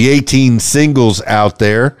 the 18 singles out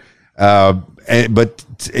there, but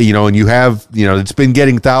and you have, it's been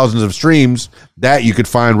getting thousands of streams that you could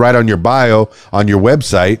find right on your bio on your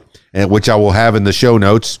website, and which I will have in the show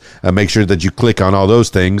notes. Make sure that you click on all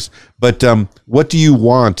those things. But what do you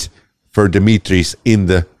want for Dimitris in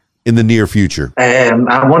the near future? I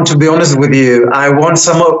want to be honest with you. I want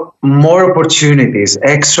some more opportunities,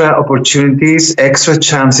 extra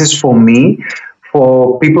chances for me,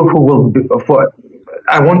 for people who will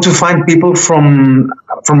I want to find people from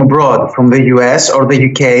abroad, from the US or the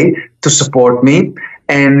UK, to support me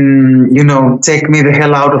and, take me the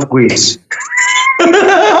hell out of Greece.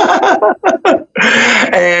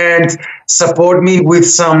 And support me with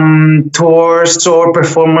some tours or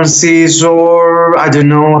performances, or I don't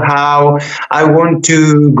know how. I want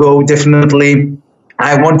to go, definitely.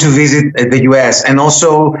 I want to visit the US and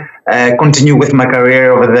also continue with my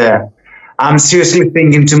career over there. I'm seriously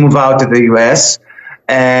thinking to move out to the US.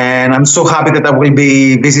 And I'm so happy that I will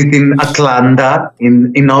be visiting Atlanta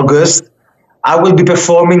in August. I will be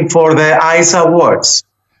performing for the ICE Awards,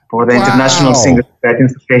 for the International Singer-Songwriter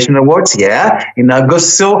Association Awards, in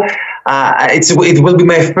August. So it will be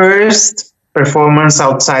my first performance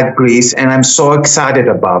outside Greece, and I'm so excited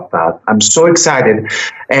about that. I'm so excited,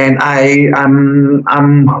 and I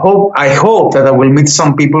hope that I will meet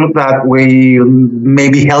some people that will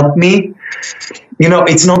maybe help me.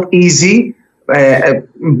 It's not easy.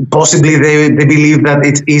 Possibly they believe that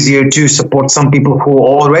it's easier to support some people who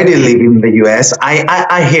already live in the US.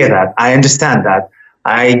 I hear that. I understand that.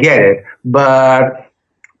 I get it. But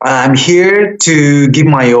I'm here to give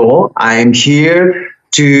my all. I'm here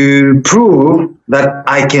to prove that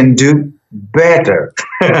I can do better.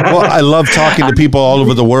 Well, I love talking to people all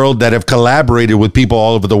over the world that have collaborated with people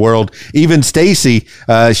all over the world. Even Stacey,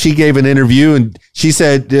 she gave an interview and she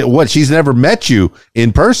said, she's never met you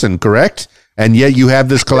in person, correct? And yet you have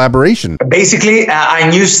this collaboration. Basically, I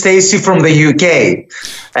knew Stacey from the UK.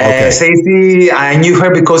 Stacey, I knew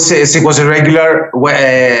her because she was a regular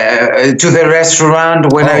to the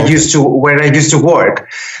restaurant where I used to work.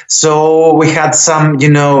 So we had some,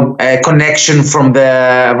 connection from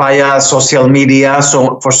via social media.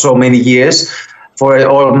 So for so many years, for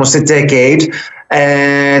almost a decade.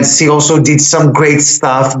 And she also did some great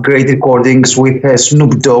stuff, great recordings with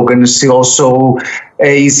Snoop Dogg, and she also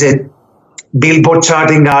is a Billboard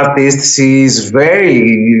charting artist. She's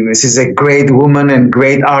a great woman and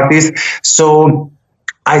great artist. So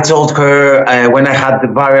I told her when I had the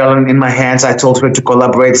viral in my hands, I told her to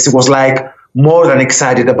collaborate. She was like more than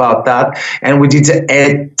excited about that. And we did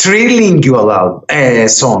a trilingual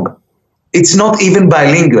song. It's not even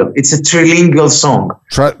bilingual. It's a trilingual song.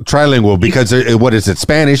 Trilingual, because what is it,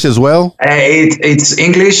 Spanish as well? It's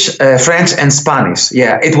English, French, and Spanish.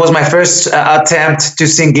 Yeah, it was my first attempt to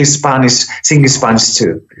sing Spanish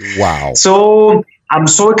too. Wow. So I'm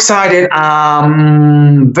so excited.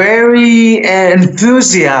 I'm very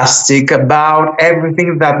enthusiastic about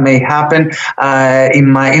everything that may happen in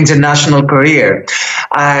my international career.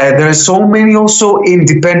 There are so many also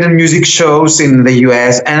independent music shows in the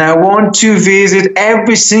US, and I want to visit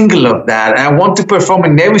every single of that. And I want to perform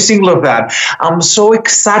in every single of that. I'm so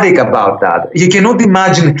excited about that. You cannot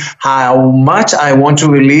imagine how much I want to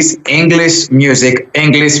release English music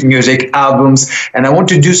albums, and I want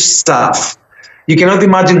to do stuff. You cannot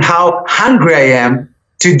imagine how hungry I am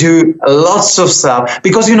to do lots of stuff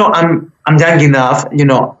because, I'm young enough,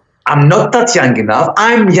 I'm not that young enough.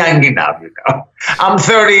 I'm young enough, I'm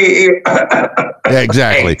 30.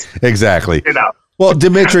 Yeah, exactly. Well,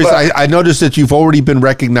 Dimitris, I noticed that you've already been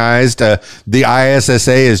recognized. The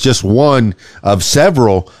ISSA is just one of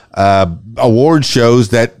several award shows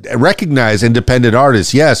that recognize independent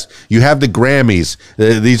artists. Yes, you have the Grammys.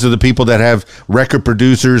 These are the people that have record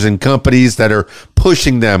producers and companies that are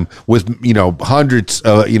pushing them with, hundreds,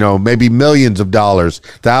 maybe millions of dollars,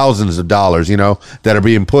 thousands of dollars, that are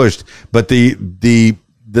being pushed. But the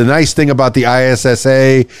nice thing about the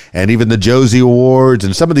ISSA and even the Josie Awards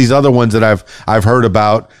and some of these other ones that I've heard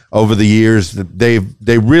about over the years, they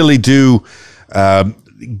really do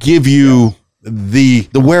give you the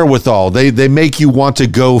wherewithal. They make you want to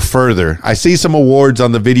go further. I see some awards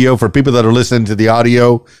on the video for people that are listening to the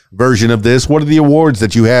audio version of this. What are the awards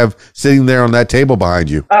that you have sitting there on that table behind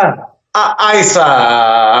you?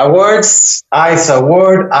 ISA Awards, ISA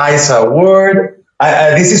Award.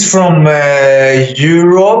 This is from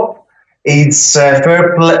Europe. It's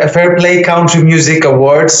Fair Play Country Music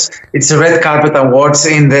Awards. It's a Red Carpet Awards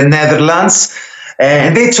in the Netherlands.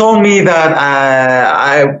 And they told me that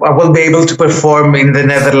I will be able to perform in the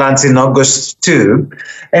Netherlands in August too.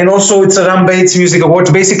 And also it's a Rampage Music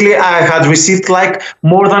Awards. Basically, I had received like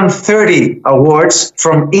more than 30 awards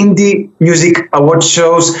from indie music award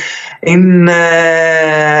shows in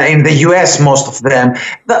the US, most of them.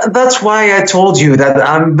 That's why I told you that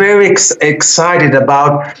I'm very excited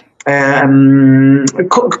about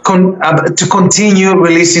to continue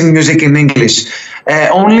releasing music in English.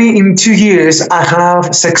 Only in 2 years I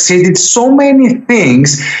have succeeded so many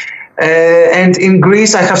things, and in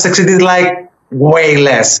Greece I have succeeded like way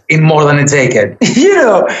less in more than a decade.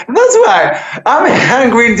 That's why I'm a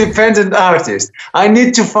hungry independent artist. I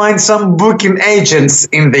need to find some booking agents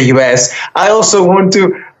in the US. I also want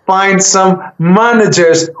to find some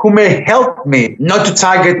managers who may help me, not to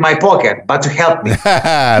target my pocket, but to help me.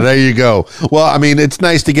 There you go. Well, I mean, it's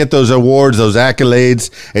nice to get those awards, those accolades.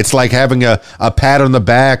 It's like having a pat on the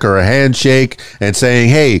back or a handshake and saying,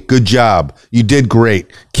 hey, good job. You did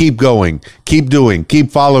great. Keep going. Keep doing.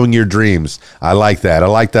 Keep following your dreams. I like that. I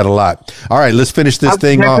like that a lot. All right, let's finish this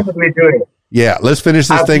thing off. Definitely do it. Yeah, let's finish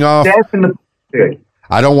this thing off. Definitely do it.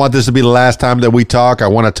 I don't want this to be the last time that we talk. I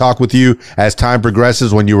want to talk with you as time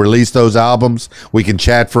progresses. When you release those albums, we can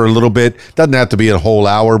chat for a little bit. Doesn't have to be a whole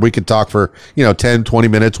hour. We can talk for, 10, 20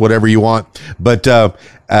 minutes, whatever you want. But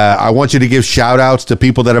I want you to give shout outs to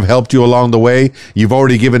people that have helped you along the way. You've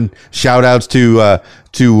already given shout outs to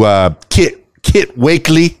Kit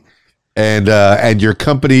Wakely and your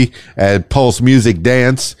company at Pulse Music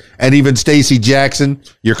Dance, and even Stacey Jackson,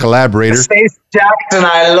 your collaborator. Stacey Jackson,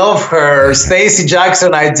 I love her. Stacey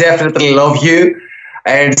Jackson, I definitely love you.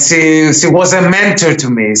 And she was a mentor to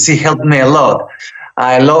me. She helped me a lot.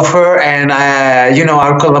 I love her, and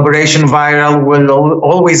our collaboration Viral will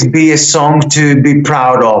always be a song to be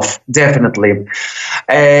proud of, definitely.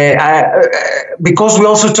 Because we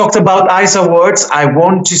also talked about ICE Awards, I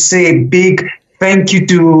want to say a big thank you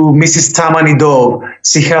to Mrs. Tamanidov.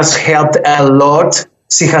 She has helped a lot.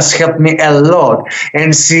 She has helped me a lot,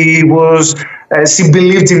 and she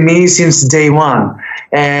believed in me since day one.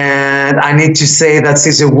 And I need to say that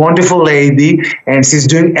she's a wonderful lady, and she's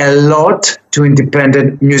doing a lot to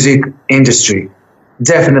independent music industry.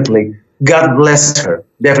 Definitely, God bless her.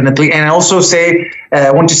 Definitely, and I also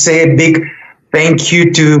I want to say a big thank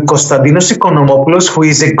you to Konstantinos Ikonomopoulos, who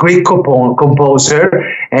is a Greek composer,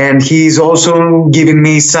 and he's also giving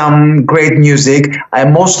me some great music.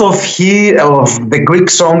 Most of the Greek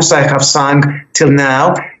songs I have sung till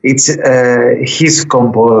now, it's his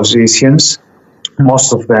compositions,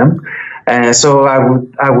 most of them. So I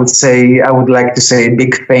would like to say a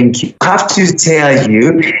big thank you. I have to tell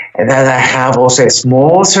you that I have also a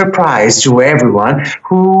small surprise to everyone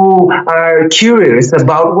who are curious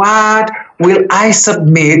about what will I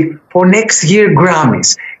submit for next year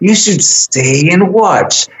Grammys. You should stay and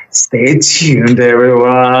watch. Stay tuned,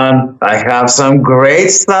 everyone. I have some great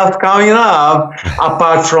stuff coming up,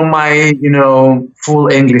 apart from my, full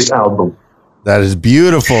English album. That is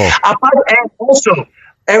beautiful. And also,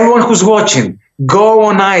 everyone who's watching, go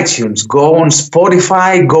on iTunes, go on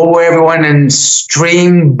Spotify, go everyone and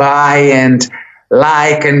stream, buy and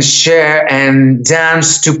like and share and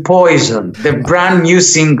dance to Poison, the brand new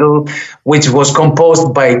single, which was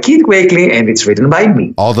composed by Kit Wakely and it's written by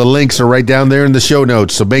me. All the links are right down there in the show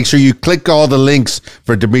notes, so make sure you click all the links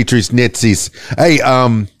for Dimitris Nezis. Hey,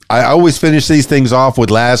 I always finish these things off with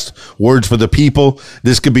last words for the people.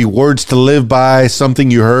 This could be words to live by,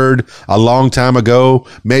 something you heard a long time ago,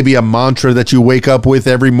 maybe a mantra that you wake up with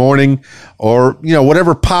every morning, or,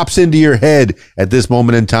 whatever pops into your head at this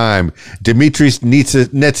moment in time. Dimitris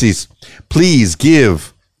Nezis, please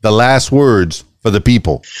give the last words for the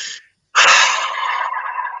people.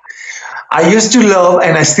 I used to love,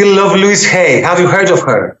 and I still love Louise Hay. Have you heard of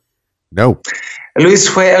her? No.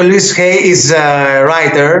 Louise Hay is a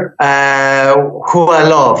writer who I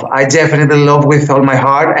love. I definitely love with all my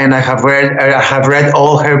heart, and I have read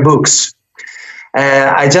all her books.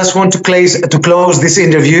 I just want to close this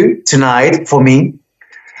interview tonight for me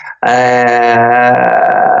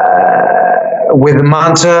with a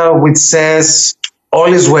mantra which says,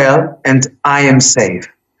 "All is well, and I am safe.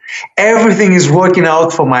 Everything is working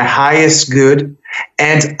out for my highest good,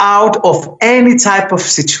 and out of any type of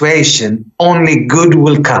situation, only good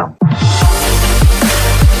will come."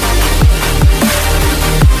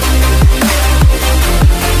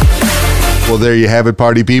 Well, there you have it,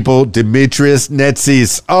 party people. Dimitris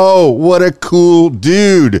Nezis. Oh, what a cool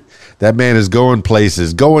dude. That man is going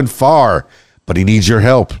places, going far, but he needs your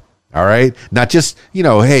help. All right? Not just,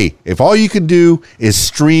 hey, if all you can do is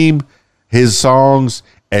stream his songs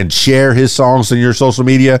and share his songs on your social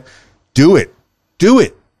media, do it. Do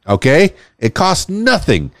it. Okay? It costs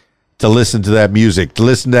nothing to listen to that music, to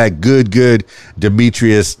listen to that good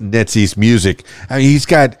Dimitris Nezis music. I mean, he's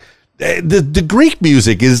got the Greek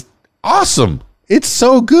music is awesome. It's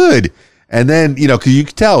so good. And then, because you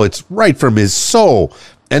can tell it's right from his soul.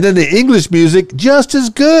 And then the English music, just as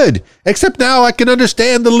good. Except now I can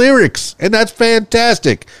understand the lyrics. And that's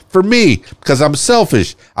fantastic for me because I'm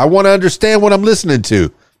selfish. I want to understand what I'm listening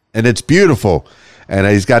to. And it's beautiful. And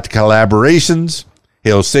he's got the collaborations.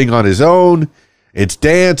 He'll sing on his own. It's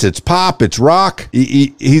dance, it's pop, it's rock.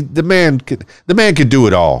 The man can do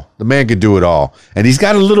it all. The man can do it all. And he's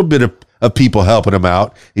got a little bit of people helping him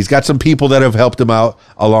out. He's got some people that have helped him out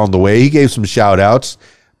along the way. He gave some shout outs,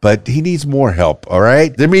 but he needs more help. All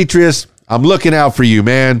right, Dimitris, I'm looking out for you,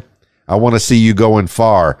 man. I want to see you going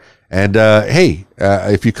far. And hey,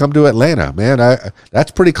 if you come to Atlanta, man,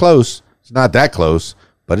 that's pretty close. It's not that close,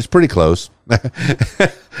 but it's pretty close.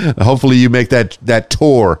 Hopefully you make that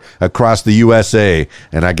tour across the USA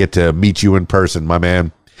and I get to meet you in person, my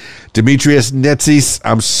man. Dimitris Nezis,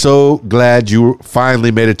 I'm so glad you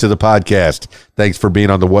finally made it to the podcast. Thanks for being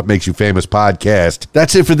on the What Makes You Famous podcast.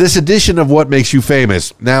 That's it for this edition of What Makes You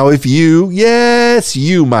Famous. Now, if you,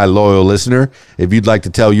 my loyal listener, if you'd like to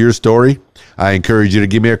tell your story, I encourage you to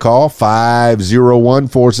give me a call,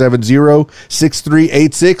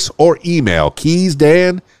 501-470-6386, or email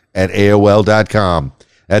keysdan@aol.com.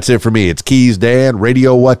 That's it for me. It's keysdan,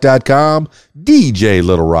 radiowhat.com,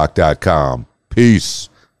 djlittlerock.com. Peace.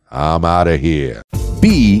 I'm out of here.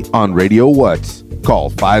 Be on Radio What.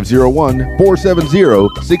 Call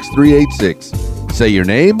 501-470-6386. Say your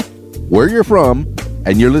name, where you're from,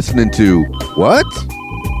 and you're listening to What?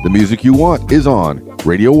 The music you want is on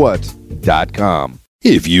radiowhat.com.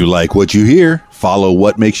 If you like what you hear, follow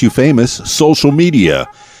What Makes You Famous social media.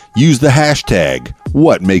 Use the hashtag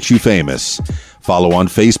What Makes You Famous. Follow on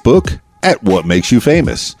Facebook at What Makes You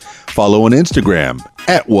Famous. Follow on Instagram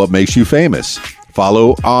at What Makes You Famous.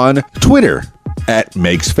 Follow on Twitter at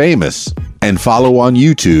Makes Famous. And follow on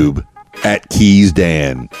YouTube at Keys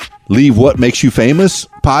Dan. Leave What Makes You Famous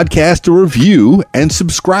podcast a review and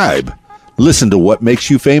subscribe. Listen to What Makes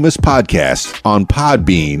You Famous podcast on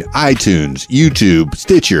Podbean, iTunes, YouTube,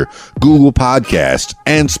 Stitcher, Google Podcasts,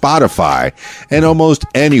 and Spotify, and almost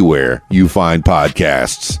anywhere you find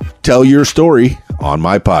podcasts. Tell your story on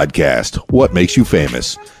my podcast, What Makes You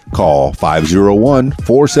Famous. Call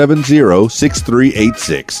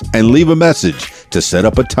 501-470-6386 and leave a message to set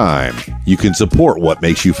up a time. You can support What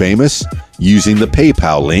Makes You Famous using the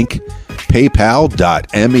PayPal link,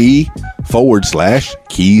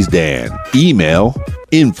 paypal.me/KeysDan. Email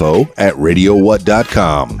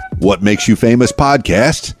info@radiowhat.com. What Makes You Famous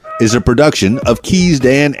podcast is a production of Keys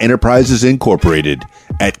Dan Enterprises Incorporated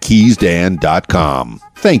at keysdan.com.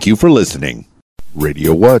 Thank you for listening.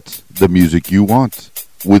 Radio What? The music you want.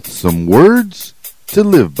 With some words to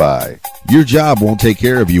live by. Your job won't take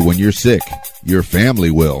care of you when you're sick. Your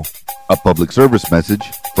family will. A public service message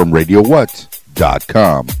from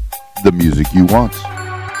radiowhat.com. The music you want.